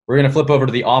 We're going to flip over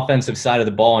to the offensive side of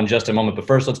the ball in just a moment. But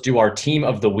first, let's do our Team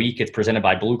of the Week. It's presented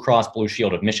by Blue Cross Blue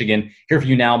Shield of Michigan. Here for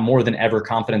you now, more than ever,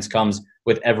 confidence comes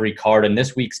with every card. And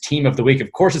this week's Team of the Week,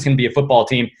 of course, is going to be a football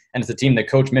team. And it's the team that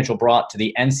Coach Mitchell brought to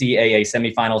the NCAA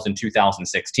semifinals in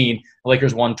 2016. The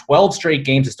Lakers won 12 straight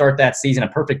games to start that season, a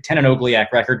perfect 10-0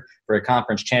 GLIAC record for a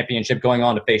conference championship, going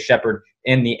on to face Shepherd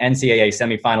in the NCAA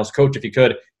semifinals. Coach, if you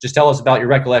could, just tell us about your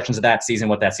recollections of that season,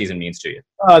 what that season means to you.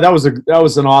 That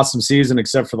was an awesome season,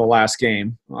 except for the last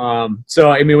game. So,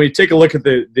 when you take a look at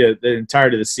the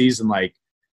entirety of the season,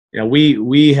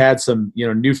 we had some,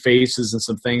 new faces and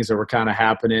some things that were kind of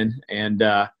happening. And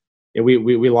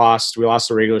we lost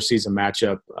the regular season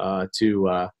matchup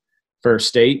to Ferris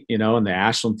State, in the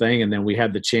Ashland thing. And then we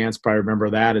had the chance, probably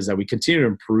remember that, is that we continued to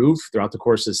improve throughout the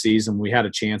course of the season. We had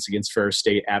a chance against Ferris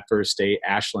State, at Ferris State,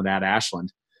 Ashland at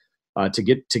Ashland, to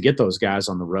get those guys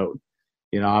on the road.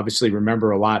 Obviously remember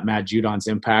a lot Matt Judon's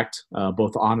impact,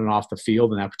 both on and off the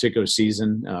field in that particular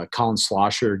season. Colin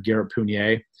Slosher, Garrett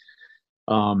Punier,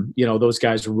 those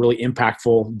guys were really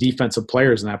impactful defensive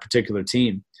players in that particular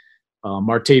team.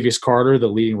 Martavius Carter, the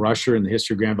leading rusher in the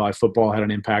history of Grand Valley football, had an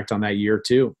impact on that year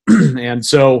too. And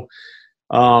so,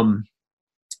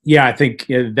 I think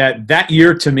that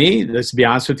year to me, let's be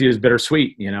honest with you, is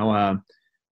bittersweet.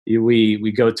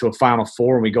 We go to a Final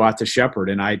Four and we go out to Shepherd,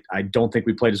 and I don't think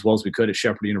we played as well as we could at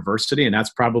Shepherd University, and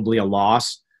that's probably a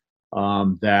loss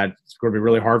that's going to be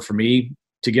really hard for me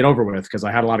to get over with, because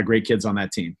I had a lot of great kids on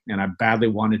that team, and I badly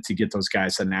wanted to get those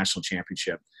guys to the national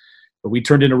championship. But we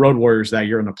turned into road warriors that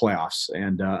year in the playoffs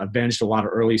and avenged a lot of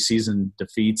early season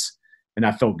defeats, and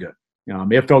that felt good.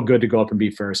 It felt good to go up and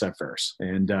beat Ferris at Ferris,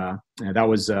 and that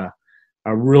was a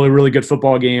really, really good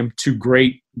football game. Two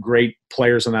great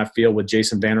players on that field with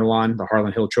Jason Vanderlaan, the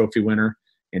Harlan Hill Trophy winner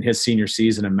in his senior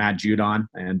season, and Matt Judon.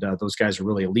 And those guys are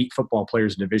really elite football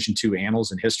players in Division II annals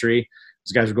and history.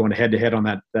 Those guys are going head-to-head on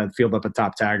that field up at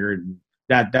Top Taggart. And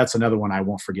that's another one I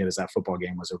won't forget, is that football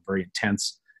game was a very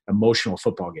intense, emotional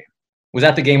football game. Was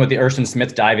that the game with the Erskine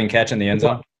Smith diving catch in the end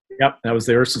zone? Yep, that was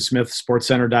the Erskine Smith Sports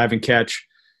Center diving catch.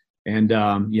 And,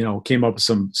 came up with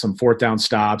some fourth down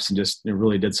stops and just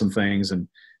really did some things and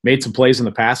made some plays in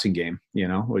the passing game,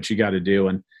 which you got to do.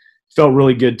 And felt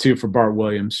really good too for Bart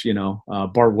Williams.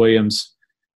 Bart Williams,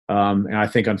 and I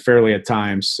think unfairly at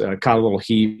times, caught a little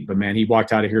heat, but man, he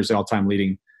walked out of here as the all-time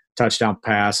leading touchdown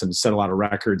pass and set a lot of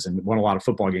records and won a lot of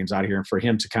football games out of here. And for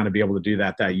him to kind of be able to do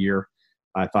that year,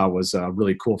 I thought was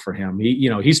really cool for him.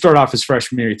 He started off his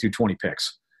freshman year, he threw 20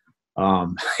 picks.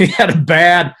 He had a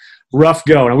bad, rough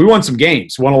go. And we won some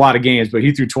games, won a lot of games, but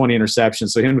he threw 20 interceptions.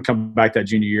 So him to come back that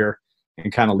junior year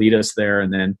and kind of lead us there.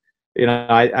 And then,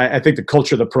 I think the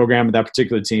culture of the program of that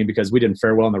particular team, because we didn't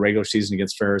fare well in the regular season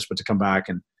against Ferris, but to come back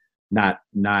and not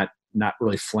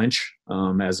really flinch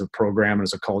as a program and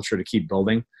as a culture to keep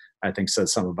building, I think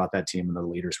says something about that team and the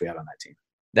leaders we had on that team.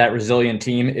 That resilient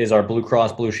team is our Blue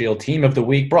Cross Blue Shield Team of the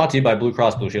Week, brought to you by Blue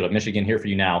Cross Blue Shield of Michigan, here for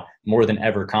you now. More than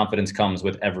ever, confidence comes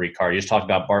with every card. You just talked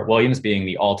about Bart Williams being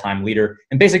the all-time leader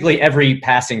in basically every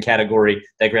passing category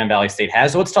that Grand Valley State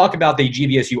has. So let's talk about the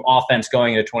GVSU offense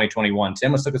going into 2021.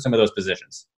 Tim, let's look at some of those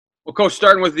positions. Well, Coach,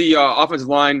 starting with the offensive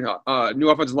line, new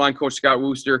offensive line coach Scott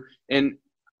Wooster, and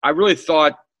I really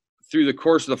thought through the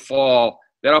course of the fall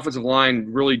that offensive line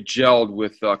really gelled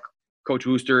with Coach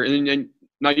Wooster. And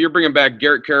now you're bringing back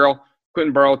Garrett Carroll,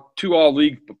 Quentin Barrow, two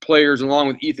all-league players, along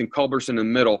with Ethan Culberson in the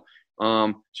middle.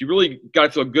 So you really got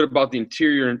to feel good about the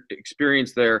interior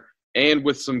experience there, and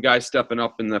with some guys stepping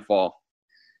up in the fall.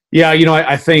 Yeah,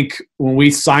 I think when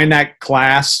we signed that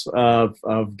class of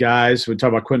guys, we talk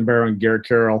about Quentin Barrow and Garrett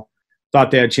Carroll, thought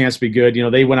they had a chance to be good.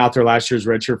 They went out there last year as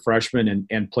redshirt freshmen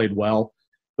and played well.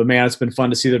 But, man, it's been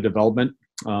fun to see their development,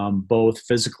 both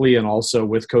physically and also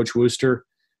with Coach Wooster.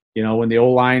 When the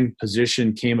O-line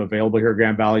position came available here at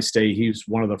Grand Valley State, he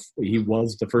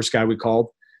was the first guy we called.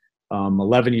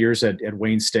 11 years at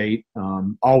Wayne State.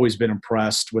 Always been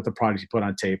impressed with the product he put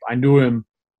on tape. I knew him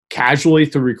casually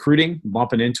through recruiting,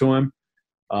 bumping into him,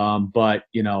 but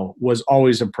was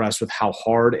always impressed with how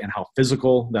hard and how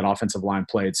physical that offensive line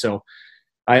played. So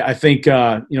I think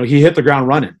he hit the ground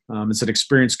running. It's an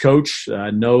experienced coach,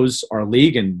 knows our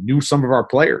league and knew some of our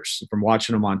players from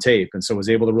watching them on tape, and so was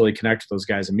able to really connect with those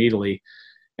guys immediately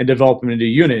and develop them into a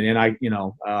unit.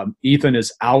 And Ethan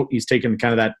is out. He's taken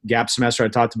kind of that gap semester I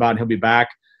talked about, and he'll be back.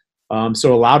 So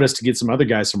it allowed us to get some other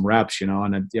guys some reps.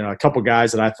 And a couple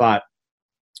guys that I thought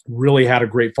really had a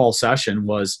great fall session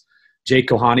was Jake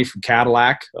Kohani from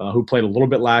Cadillac, who played a little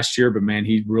bit last year, but man,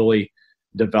 he really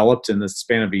developed in the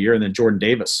span of a year. And then Jordan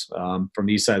Davis from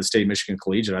the east side of the state, Michigan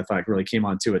Collegiate, I thought really came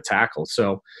on to a tackle.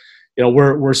 So,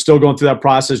 we're still going through that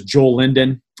process. Joel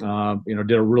Linden,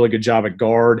 did a really good job at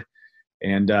guard.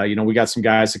 And, we got some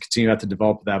guys that continue to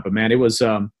develop that. But, man, it was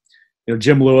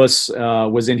Jim Lewis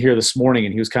was in here this morning,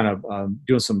 and he was kind of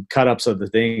doing some cut-ups of the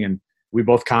thing. And we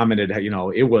both commented,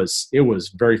 it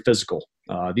was very physical.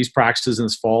 These practices in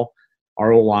this fall,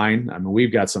 our O-line,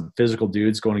 we've got some physical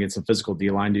dudes going against some physical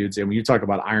D-line dudes. And when you talk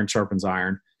about iron sharpens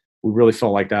iron, we really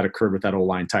felt like that occurred with that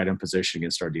O-line tight end position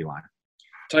against our D-line.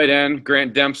 Tight end,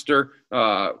 Grant Dempster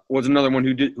was another one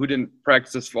who didn't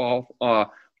practice this fall.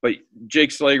 But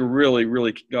Jake Slager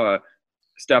really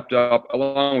stepped up,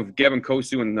 along with Gavin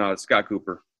Kosu and Scott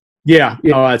Cooper. Yeah,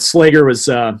 Slager was,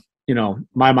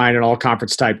 my mind an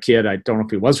all-conference type kid. I don't know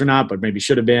if he was or not, but maybe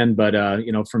should have been. But,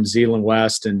 from Zeeland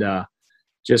West, and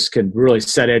just can really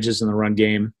set edges in the run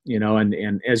game,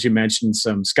 and as you mentioned,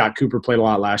 Scott Cooper played a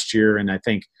lot last year, and I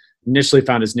think initially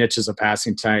found his niche as a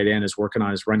passing tight end, is working on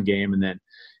his run game. And then,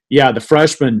 the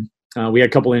freshmen, we had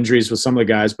a couple injuries with some of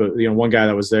the guys, but one guy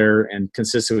that was there and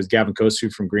consistent was Gavin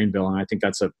Kosu from Greenville, and I think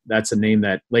that's a name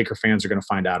that Laker fans are going to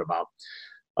find out about.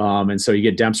 And so you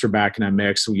get Dempster back in that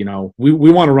mix. We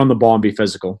want to run the ball and be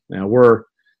physical. We're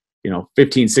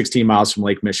 15, 16 miles from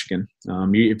Lake Michigan.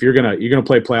 If you're gonna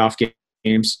play playoff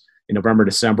games in November,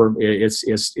 December, it's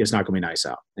not going to be nice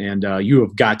out, and you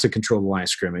have got to control the line of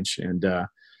scrimmage. And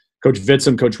Coach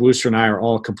Vitzum, Coach Wooster, and I are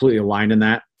all completely aligned in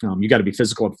that. You got to be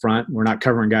physical up front. We're not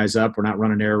covering guys up. We're not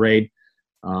running air raid.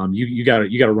 You got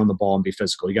to run the ball and be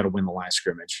physical. You got to win the line of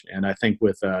scrimmage. And I think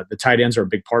with the tight ends are a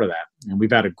big part of that. And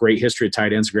we've had a great history of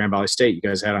tight ends at Grand Valley State. You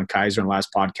guys had on Kaiser in the last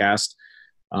podcast.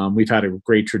 We've had a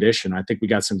great tradition. I think we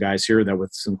got some guys here that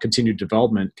with some continued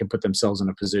development can put themselves in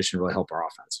a position to really help our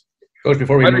offense. Coach,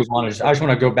 before we move on, I just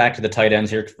want to go back to the tight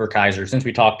ends here for Kaiser. Since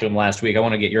we talked to him last week, I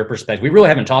want to get your perspective. We really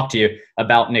haven't talked to you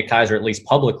about Nick Kaiser, at least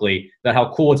publicly, about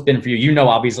how cool it's been for you.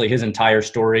 Obviously, his entire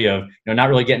story of not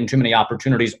really getting too many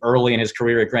opportunities early in his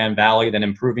career at Grand Valley, then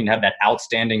improving to have that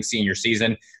outstanding senior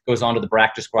season, goes on to the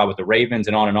practice squad with the Ravens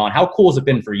and on and on. How cool has it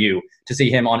been for you to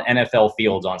see him on NFL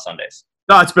fields on Sundays?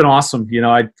 No, it's been awesome.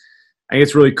 I think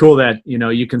it's really cool that,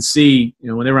 you can see,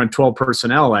 when they run 12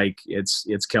 personnel, like it's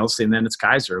Kelsey and then it's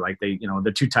Kaiser. Like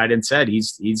the two tight end said,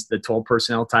 he's the 12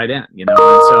 personnel tight end, And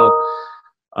so,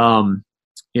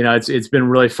 it's been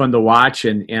really fun to watch,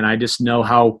 and I just know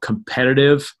how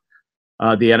competitive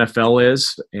the NFL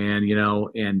is,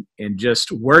 and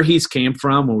just where he's came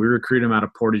from when we recruited him out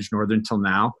of Portage Northern till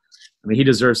now. He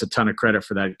deserves a ton of credit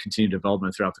for that continued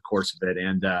development throughout the course of it.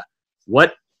 And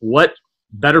what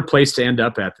better place to end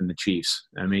up at than the Chiefs?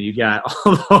 You got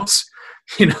all those,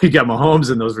 you got Mahomes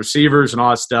and those receivers and all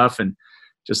that stuff, and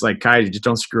just like Kaiser, just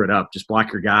don't screw it up. Just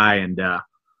block your guy and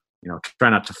try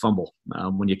not to fumble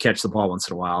when you catch the ball once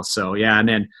in a while. So and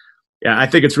then I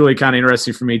think it's really kind of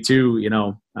interesting for me too.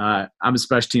 I'm a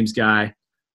special teams guy.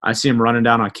 I see him running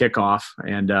down on kickoff,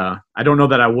 and I don't know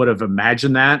that I would have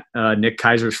imagined that Nick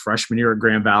Keiser's freshman year at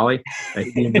Grand Valley.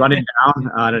 He's running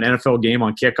down on an NFL game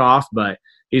on kickoff, but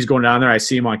he's going down there. I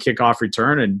see him on kickoff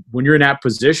return, and when you're in that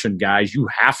position, guys, you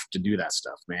have to do that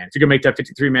stuff, man. If you're going to make that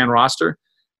 53-man roster,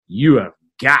 you have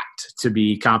got to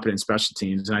be competent in special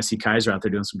teams, and I see Keiser out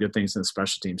there doing some good things in the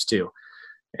special teams too.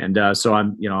 And so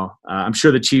I'm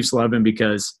sure the Chiefs love him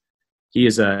because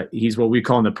he's what we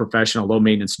call the professional low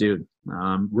maintenance dude.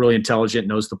 Really intelligent,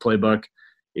 knows the playbook,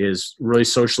 is really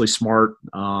socially smart,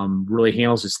 really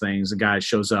handles his things. The guy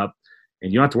shows up,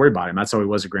 and you don't have to worry about him. That's how he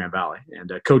was at Grand Valley.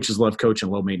 And coaches love coaching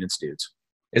low maintenance dudes.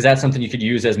 Is that something you could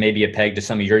use as maybe a peg to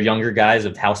some of your younger guys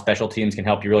of how special teams can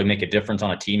help you really make a difference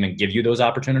on a team and give you those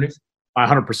opportunities?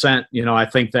 100%. I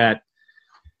think that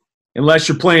unless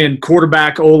you're playing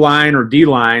quarterback, O-line, or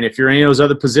D-line, if you're any of those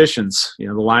other positions, the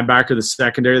linebacker, the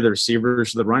secondary, the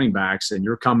receivers, the running backs, and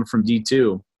you're coming from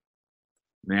D2,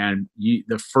 man,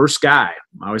 the first guy,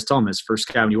 I always tell them this, first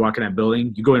guy when you walk in that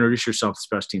building, you go introduce yourself to the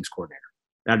special teams coordinator.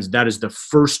 That is the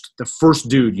first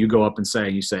dude you go up and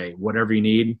say, whatever you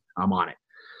need, I'm on it.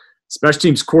 Special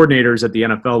teams coordinators at the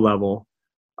NFL level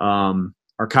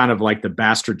are kind of like the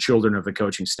bastard children of the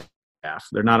coaching staff.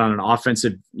 They're not on an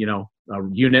offensive, a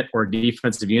unit or a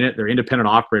defensive unit. They're independent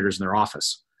operators in their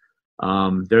office.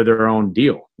 They're their own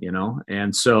deal,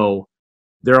 and so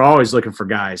they're always looking for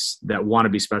guys that want to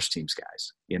be special teams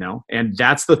guys, and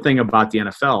that's the thing about the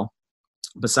NFL.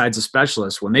 Besides a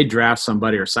specialist, when they draft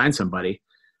somebody or sign somebody,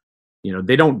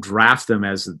 they don't draft them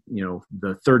as,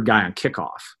 the third guy on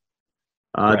kickoff.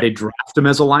 Right. They draft them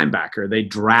as a linebacker. They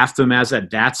draft them as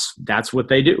that's what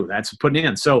they do. That's putting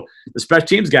in. So the special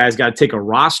teams guys got to take a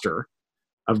roster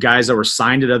of guys that were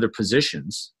signed at other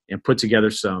positions and put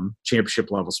together some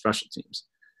championship level special teams.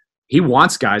 He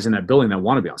wants guys in that building that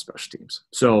want to be on special teams.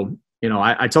 So,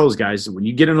 I tell those guys, when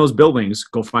you get in those buildings,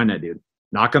 go find that dude.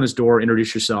 Knock on his door,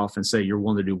 introduce yourself, and say you're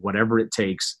willing to do whatever it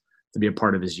takes to be a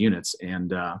part of his units.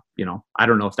 And, I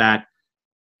don't know if that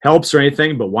helps or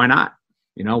anything, but why not?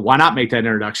 Why not make that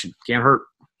introduction? Can't hurt.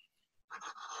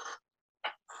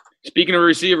 Speaking of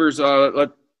receivers,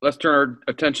 let's turn our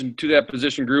attention to that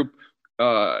position group.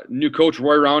 New coach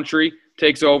Roy Roundtree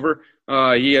takes over.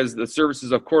 He has the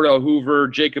services of Cordell Hoover,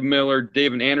 Jacob Miller,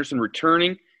 David Anderson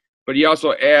returning, but he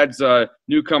also adds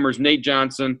newcomers Nate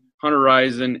Johnson, Hunter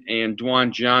Rison, and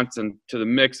Dwan Johnson to the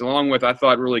mix, along with, I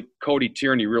thought, really Cody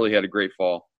Tierney really had a great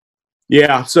fall.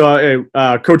 Yeah, so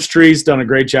Coach Tree's done a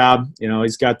great job.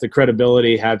 He's got the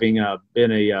credibility, having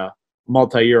been a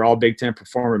multi-year All-Big Ten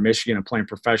performer in Michigan and playing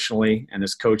professionally, and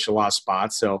has coached a lot of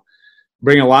spots. So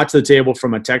bringing a lot to the table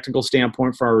from a technical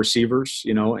standpoint for our receivers,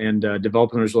 and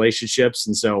developing those relationships.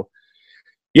 And so,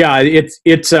 yeah,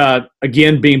 it's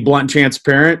again, being blunt and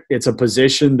transparent. It's a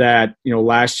position that,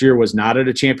 last year was not at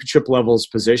a championship levels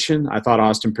position. I thought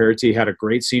Austin Parity had a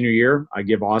great senior year. I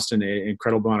give Austin an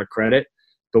incredible amount of credit.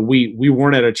 But we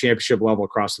weren't at a championship level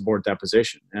across the board at that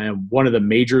position. And one of the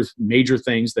major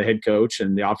things the head coach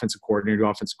and the offensive coordinator,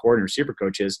 receiver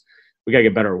coach is we got to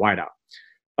get better at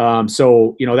wideout.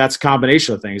 So, that's a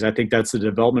combination of things. I think that's the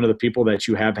development of the people that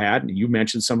you have had. And you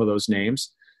mentioned some of those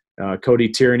names. Cody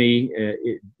Tierney,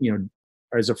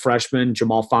 as a freshman.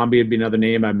 Jamal Fambi would be another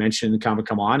name I mentioned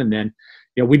come on. And then,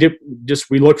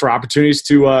 we look for opportunities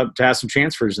to have some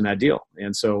transfers in that deal.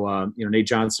 And so, Nate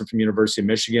Johnson from University of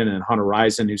Michigan and Hunter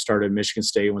Rison, who started at Michigan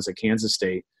State and was at Kansas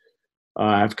State,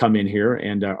 have come in here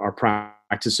and are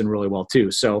practicing really well too.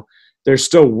 So there's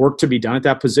still work to be done at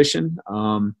that position.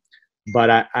 But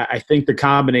I think the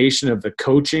combination of the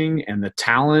coaching and the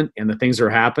talent and the things that are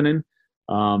happening,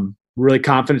 really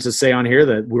confident to say on here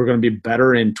that we're going to be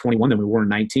better in 21 than we were in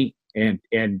 19.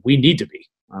 And we need to be.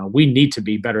 We need to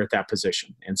be better at that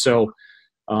position. And so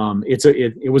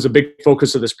it was a big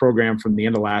focus of this program from the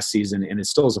end of last season, and it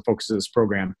still is a focus of this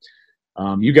program.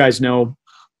 You guys know,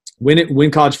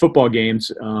 win college football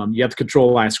games, you have to control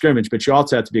the line of scrimmage, but you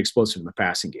also have to be explosive in the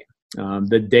passing game.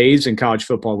 The days in college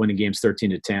football winning games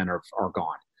 13-10 are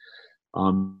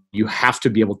gone. You have to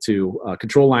be able to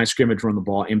control line of scrimmage, run the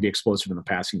ball, and be explosive in the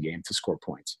passing game to score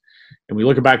points. And we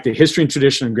look back to history and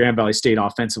tradition in Grand Valley State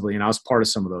offensively, and I was part of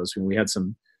some of those. When we had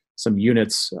some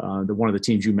units, one of the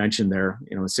teams you mentioned there,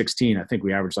 in 16, I think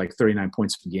we averaged like 39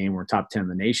 points per game. We're top 10 in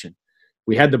the nation.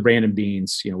 We had the Brandon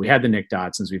Beans, we had the Nick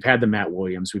Dodsons, we've had the Matt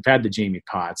Williams, we've had the Jamie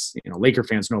Potts. Laker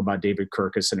fans know about David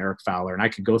Kirkus and Eric Fowler, and I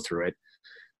could go through it.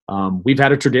 We've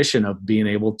had a tradition of being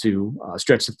able to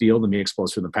stretch the field and be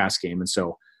explosive in the pass game. And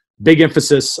so big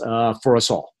emphasis for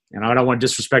us all. And I don't want to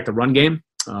disrespect the run game,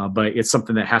 but it's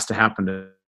something that has to happen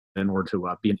in order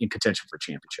to be in contention for a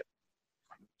championship.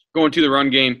 Going to the run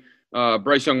game,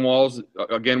 Bryce Young Walls,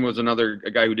 again, was a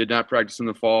guy who did not practice in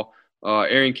the fall.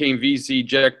 Aaron Kane VC,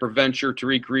 Jack Preventure,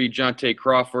 Tariq Reed, Jonte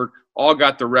Crawford, all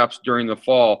got the reps during the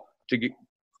fall to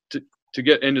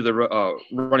get into the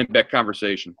running back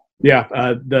conversation. Yeah,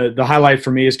 the highlight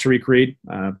for me is Tariq Reed.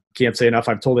 Can't say enough.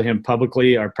 I've told him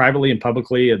publicly or privately and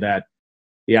publicly that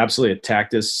he absolutely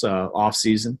attacked this off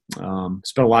season.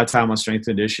 Spent a lot of time on strength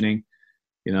and conditioning.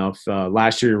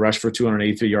 Last year he rushed for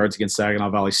 283 yards against Saginaw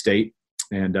Valley State,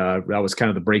 and that was kind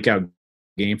of the breakout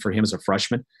game for him as a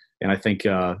freshman. And I think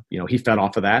he fed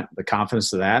off of that, the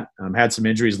confidence of that. Had some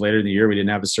injuries later in the year. We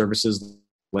didn't have his services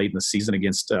late in the season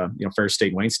against Ferris State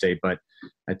and Wayne State, but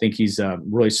I think he's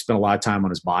really spent a lot of time on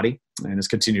his body and has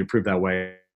continued to prove that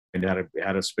way, and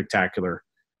had a spectacular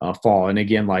fall. And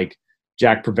again, like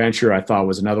Jack Preventure, I thought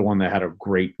was another one that had a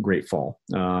great fall.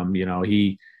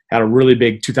 He had a really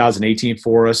big 2018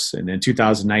 for us, and then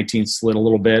 2019 slid a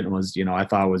little bit and was, I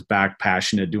thought was back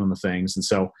passionate doing the things. And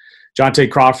so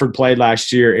Jonte Crawford played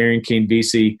last year, Aaron Kane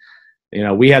VC.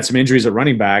 We had some injuries at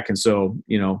running back, and so,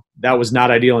 that was not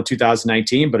ideal in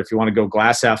 2019. But if you want to go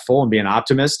glass half full and be an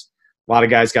optimist, a lot of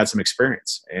guys got some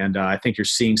experience. And I think you're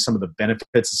seeing some of the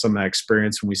benefits of some of that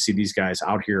experience when we see these guys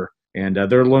out here. And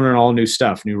they're learning all new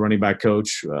stuff. New running back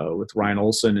coach with Ryan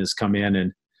Olson has come in,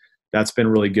 and that's been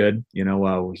really good.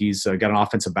 He's got an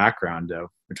offensive background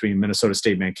between Minnesota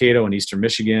State Mankato and Eastern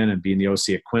Michigan, and being the OC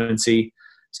at Quincy.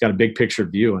 He's got a big picture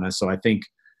view. And so I think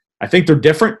they're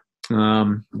different.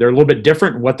 They're a little bit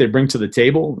different in what they bring to the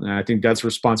table. And I think that's the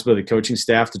responsibility of the coaching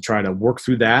staff to try to work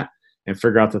through that and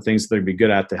figure out the things that they'd be good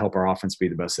at to help our offense be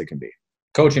the best they can be.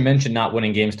 Coach, you mentioned not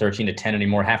winning games 13-10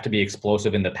 anymore, have to be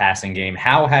explosive in the passing game.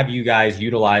 How have you guys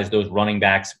utilized those running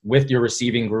backs with your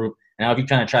receiving group? And how have you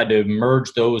kind of tried to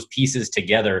merge those pieces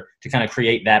together to kind of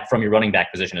create that from your running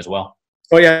back position as well?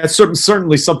 Oh, yeah, it's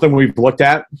certainly something we've looked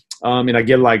at. And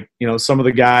again, some of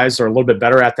the guys are a little bit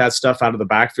better at that stuff out of the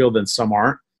backfield than some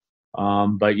aren't.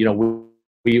 But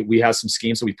we have some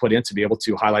schemes that we put in to be able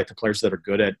to highlight the players that are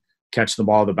good at catching the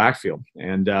ball in the backfield.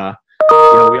 And,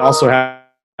 we also have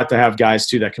to have guys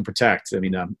too that can protect. I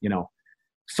mean,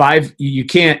 you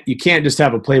can't just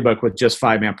have a playbook with just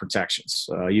 5-man protections.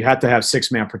 You have to have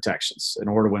 6-man protections in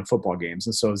order to win football games.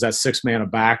 And so is that 6-man a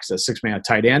back? Is that 6-man a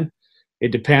tight end?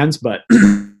 It depends, but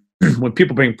when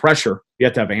people bring pressure, you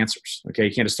have to have answers. Okay,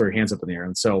 you can't just throw your hands up in the air.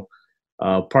 And so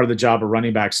part of the job of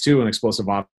running backs too and explosive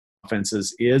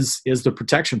offenses is the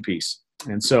protection piece.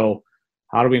 And so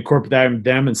how do we incorporate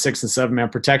them in 6- and 7-man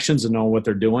protections and know what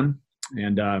they're doing?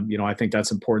 And I think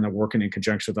that's important, that working in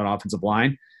conjunction with that offensive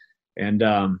line. And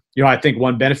I think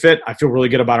one benefit, I feel really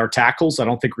good about our tackles. I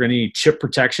don't think we're going to need chip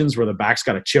protections where the back's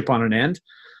got a chip on an end.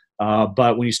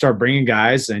 But when you start bringing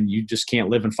guys, and you just can't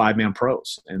live in 5-man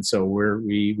pros. And so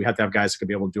we have to have guys that can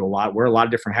be able to do wear a lot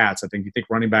of different hats. I think you think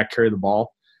running back carry the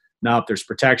ball. Now, if there's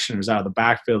protection, there's out of the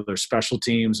backfield, there's special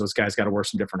teams, those guys got to wear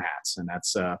some different hats. And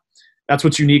that's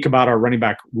what's unique about our running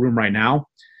back room right now.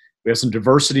 We have some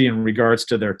diversity in regards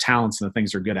to their talents and the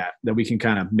things they're good at, that we can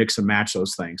kind of mix and match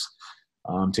those things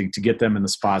to get them in the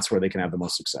spots where they can have the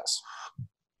most success.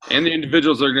 And the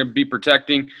individuals that are going to be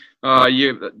protecting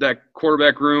that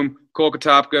quarterback room, Cole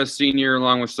Katopka, senior,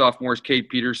 along with sophomores Cade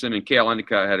Peterson and Cale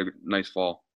Endicott had a nice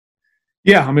fall.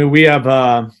 Yeah, I mean, we have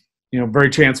very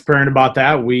transparent about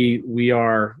that.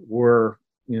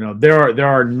 There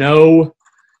are no.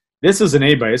 This isn't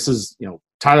anybody. This is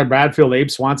Tyler Bradfield, Abe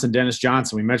Swanson, Dennis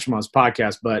Johnson. We mentioned him on his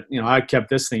podcast, but I kept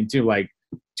this thing too.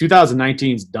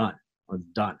 2019's done. It's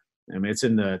done. I mean, it's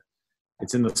in the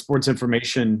sports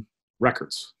information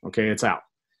records. Okay, it's out.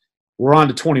 We're on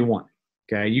to 21.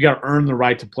 Okay, you got to earn the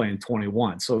right to play in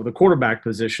 21. So the quarterback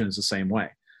position is the same way.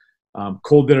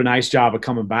 Cole did a nice job of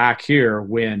coming back here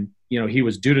when he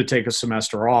was due to take a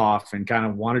semester off and kind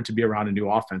of wanted to be around a new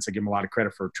offense. I give him a lot of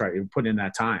credit for putting in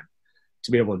that time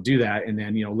to be able to do that. And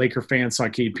then Laker fans saw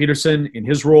Cade Peterson in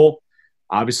his role,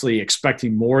 obviously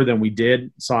expecting more than we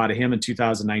saw out of him in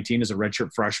 2019 as a redshirt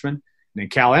freshman. And then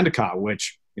Cale Endicott,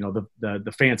 which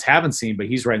the fans haven't seen, but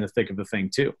he's right in the thick of the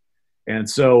thing too. And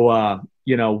so,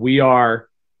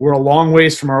 we're a long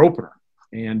ways from our opener,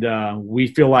 and we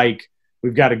feel like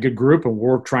we've got a good group, and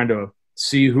we're trying to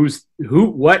see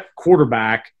what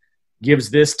quarterback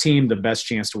gives this team the best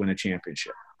chance to win a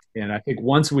championship. And I think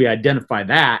once we identify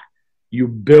that, you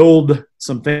build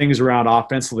some things around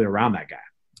offensively around that guy,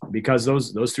 because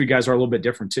those three guys are a little bit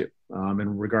different too,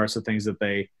 in regards to things that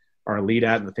they are elite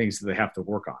at and the things that they have to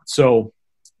work on. So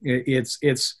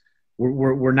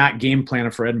we're not game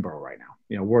planning for Edinboro right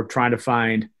now. We're trying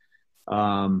to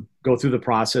go through the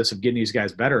process of getting these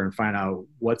guys better and find out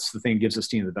what's the thing that gives this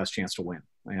team the best chance to win.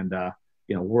 And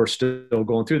we're still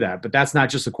going through that. But that's not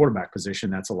just the quarterback position.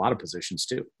 That's a lot of positions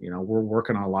too. We're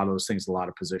working on a lot of those things, a lot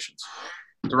of positions.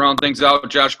 To round things out,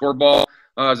 Josh Gorball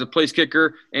as a place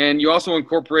kicker, and you also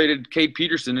incorporated Cade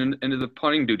Peterson into the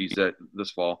punting duties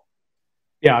this fall.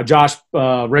 Yeah, Josh,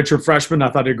 redshirt freshman,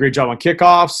 I thought did a great job on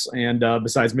kickoffs, and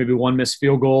besides maybe one missed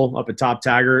field goal up at Top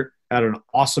Taggart, had an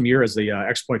awesome year as the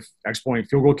X-point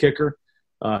field goal kicker.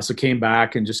 So came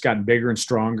back and just gotten bigger and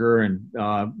stronger, and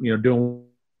doing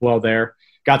well there.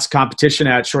 Got some competition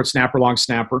at short snapper, long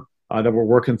snapper that we're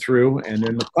working through, and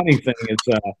then the punting thing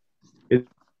is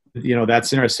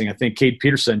that's interesting. I think Cade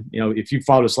Peterson. If you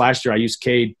followed us last year, I used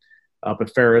Cade up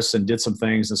at Ferris and did some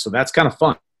things, and so that's kind of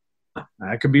fun.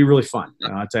 That could be really fun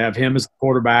to have him as the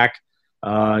quarterback.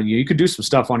 You could do some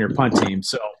stuff on your punt team.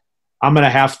 So I'm going to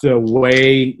have to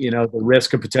weigh, the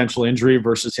risk of potential injury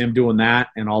versus him doing that,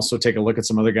 and also take a look at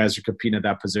some other guys who are competing at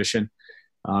that position.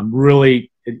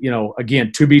 Really,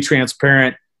 again, to be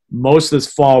transparent, most of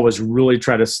this fall was really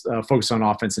try to focus on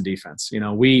offense and defense.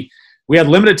 We had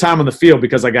limited time on the field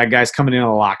because I got guys coming in the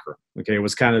locker room. Okay, it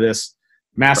was kind of this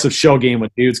massive show game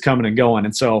with dudes coming and going,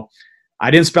 and so I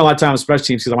didn't spend a lot of time on special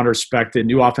teams because I want to respect the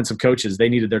new offensive coaches. They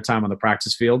needed their time on the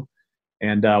practice field,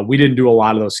 and we didn't do a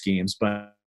lot of those schemes.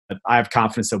 But I have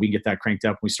confidence that we can get that cranked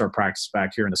up when we start practice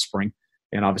back here in the spring,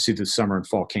 and obviously through summer and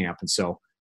fall camp. And so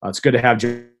it's good to have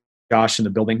Josh in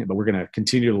the building, but we're going to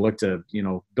continue to look to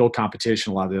build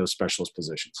competition in a lot of those specialist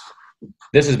positions.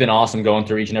 This has been awesome going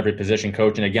through each and every position,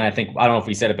 Coach. And again, I don't know if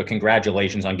we said it, but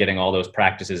congratulations on getting all those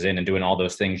practices in and doing all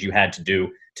those things you had to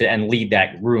do and lead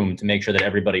that room to make sure that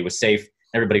everybody was safe,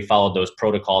 everybody followed those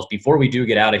protocols. Before we do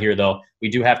get out of here, though, we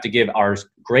do have to give our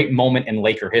great moment in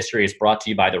Laker history. It's brought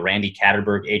to you by the Randy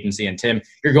Catterberg Agency. And Tim,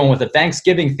 you're going with a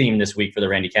Thanksgiving theme this week for the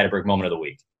Randy Catterberg Moment of the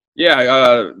Week.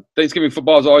 Yeah, Thanksgiving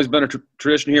football has always been a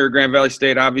tradition here at Grand Valley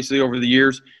State, obviously, over the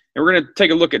years. And we're going to take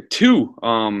a look at two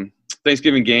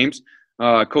Thanksgiving games.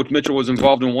 Coach Mitchell was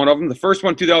involved in one of them. The first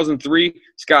one, 2003,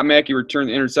 Scott Mackey returned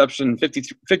the interception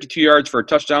 52 yards for a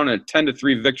touchdown and a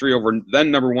 10-3 victory over then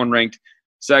number one ranked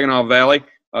Saginaw Valley.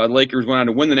 The Lakers went on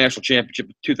to win the national championship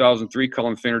in 2003,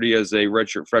 Cullen Finnerty as a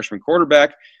redshirt freshman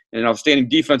quarterback. And an outstanding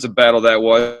defensive battle that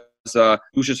was.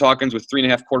 Lucius Hawkins with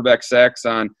 3.5 quarterback sacks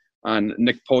on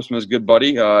Nick Postman's good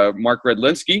buddy, Mark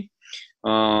Redlinski.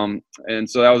 And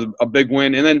so that was a big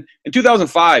win. And then in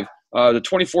 2005, the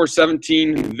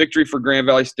 24-17 victory for Grand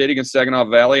Valley State against Saginaw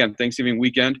Valley on Thanksgiving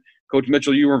weekend. Coach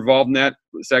Mitchell, you were involved in that.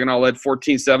 Saginaw led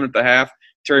 14-7 at the half.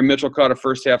 Terry Mitchell caught a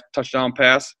first-half touchdown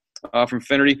pass from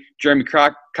Finnerty. Jeremy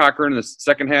Cochran in the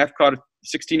second half caught a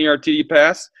 16-yard TD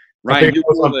pass. Ryan,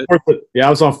 I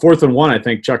was on 4th and 1. I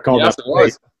think Chuck called that.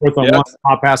 4th and 1,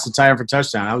 pop pass to tie him for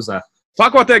touchdown. That was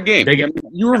talk about that game.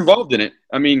 You were involved in it.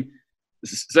 I mean,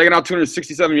 Saginaw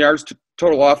 267 yards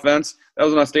total offense. That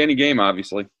was an outstanding game,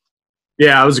 obviously.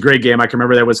 Yeah, it was a great game. I can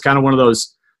remember that was kind of one of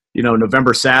those,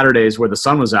 November Saturdays where the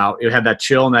sun was out. It had that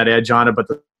chill and that edge on it, but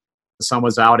the sun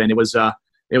was out, and it was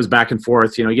back and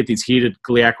forth. You get these heated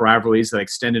GLIAC rivalries that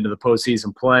extend into the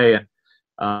postseason play. And,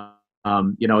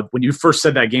 when you first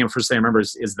said that game, first thing I remember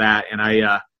is that. And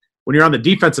when you're on the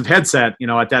defensive headset,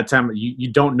 at that time,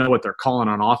 you don't know what they're calling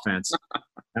on offense.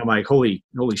 I'm like, holy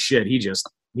shit, he just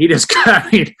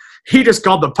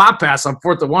called the pop pass on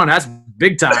 4th and 1. That's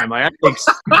big time. Like,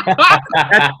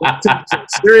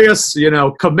 that's serious,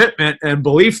 commitment and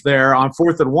belief there on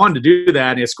 4th and 1 to do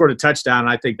that. And he scored a touchdown. And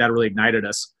I think that really ignited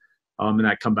us in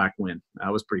that comeback win.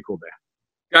 That was a pretty cool day.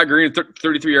 Scott Green,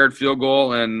 33-yard field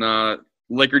goal, and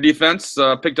Laker defense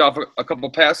picked off a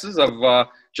couple passes of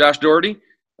Josh Doherty.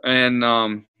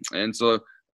 And so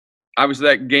obviously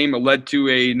that game led to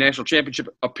a national championship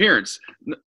appearance.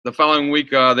 The following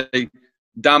week, they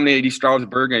dominated East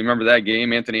Stroudsburg. I remember that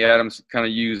game. Anthony Adams kind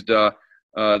of used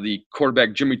the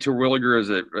quarterback Jimmy Terwilliger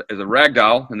as a rag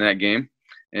doll in that game,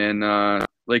 and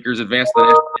Lakers advanced to the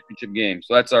national championship game.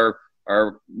 So that's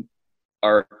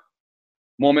our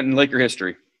moment in Laker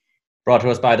history. Brought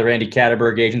to us by the Randy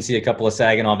Catterberg Agency, a couple of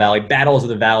Saginaw Valley battles of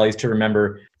the valleys to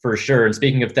remember for sure. And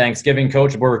speaking of Thanksgiving,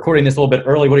 Coach, we're recording this a little bit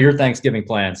early. What are your Thanksgiving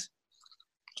plans?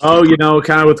 Oh,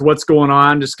 kind of with what's going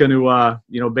on, just going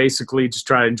to, basically just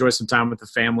try to enjoy some time with the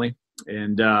family.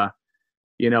 And,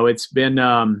 it's been,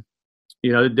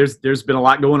 there's been a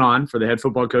lot going on for the head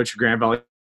football coach of Grand Valley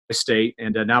State.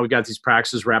 And now we got these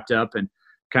practices wrapped up and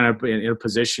kind of in a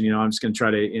position, I'm just going to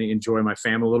try to enjoy my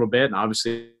family a little bit and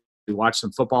obviously watch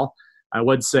some football. I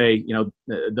would say,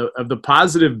 the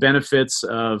positive benefits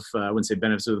of, I wouldn't say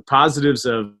benefits, of the positives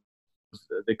of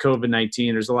the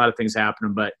COVID-19, there's a lot of things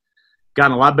happening, but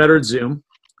gotten a lot better at Zoom.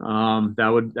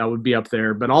 That would be up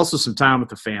there, but also some time with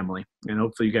the family. And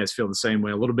hopefully you guys feel the same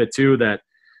way a little bit too, that,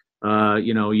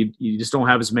 you just don't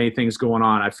have as many things going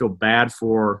on. I feel bad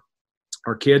for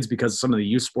our kids because some of the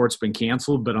youth sports have been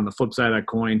canceled, but on the flip side of that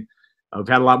coin, we've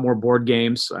had a lot more board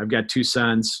games. I've got 2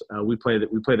 sons. We play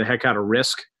the heck out of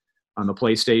Risk on the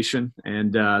PlayStation,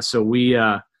 and so we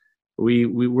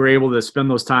were able to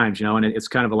spend those times, and it's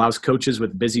kind of allows coaches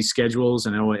with busy schedules,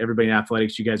 and I know everybody in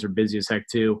athletics, you guys are busy as heck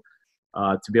too,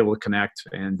 to be able to connect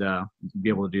and be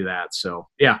able to do that. So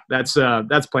yeah, that's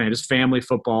playing just family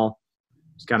football.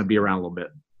 Just got to be around a little bit.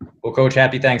 Well, Coach,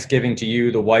 happy Thanksgiving to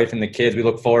you, the wife, and the kids. We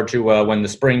look forward to when the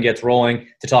spring gets rolling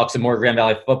to talk some more Grand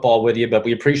Valley football with you. But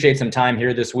we appreciate some time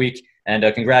here this week, and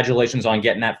congratulations on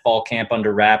getting that fall camp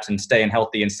under wraps and staying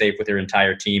healthy and safe with your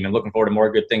entire team. And looking forward to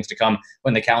more good things to come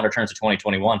when the calendar turns to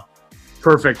 2021.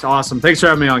 Perfect. Awesome. Thanks for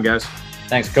having me on, guys.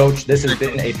 Thanks, Coach. This has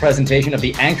been a presentation of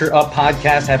the Anchor Up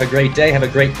podcast. Have a great day. Have a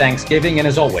great Thanksgiving. And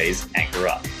as always, Anchor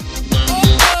Up.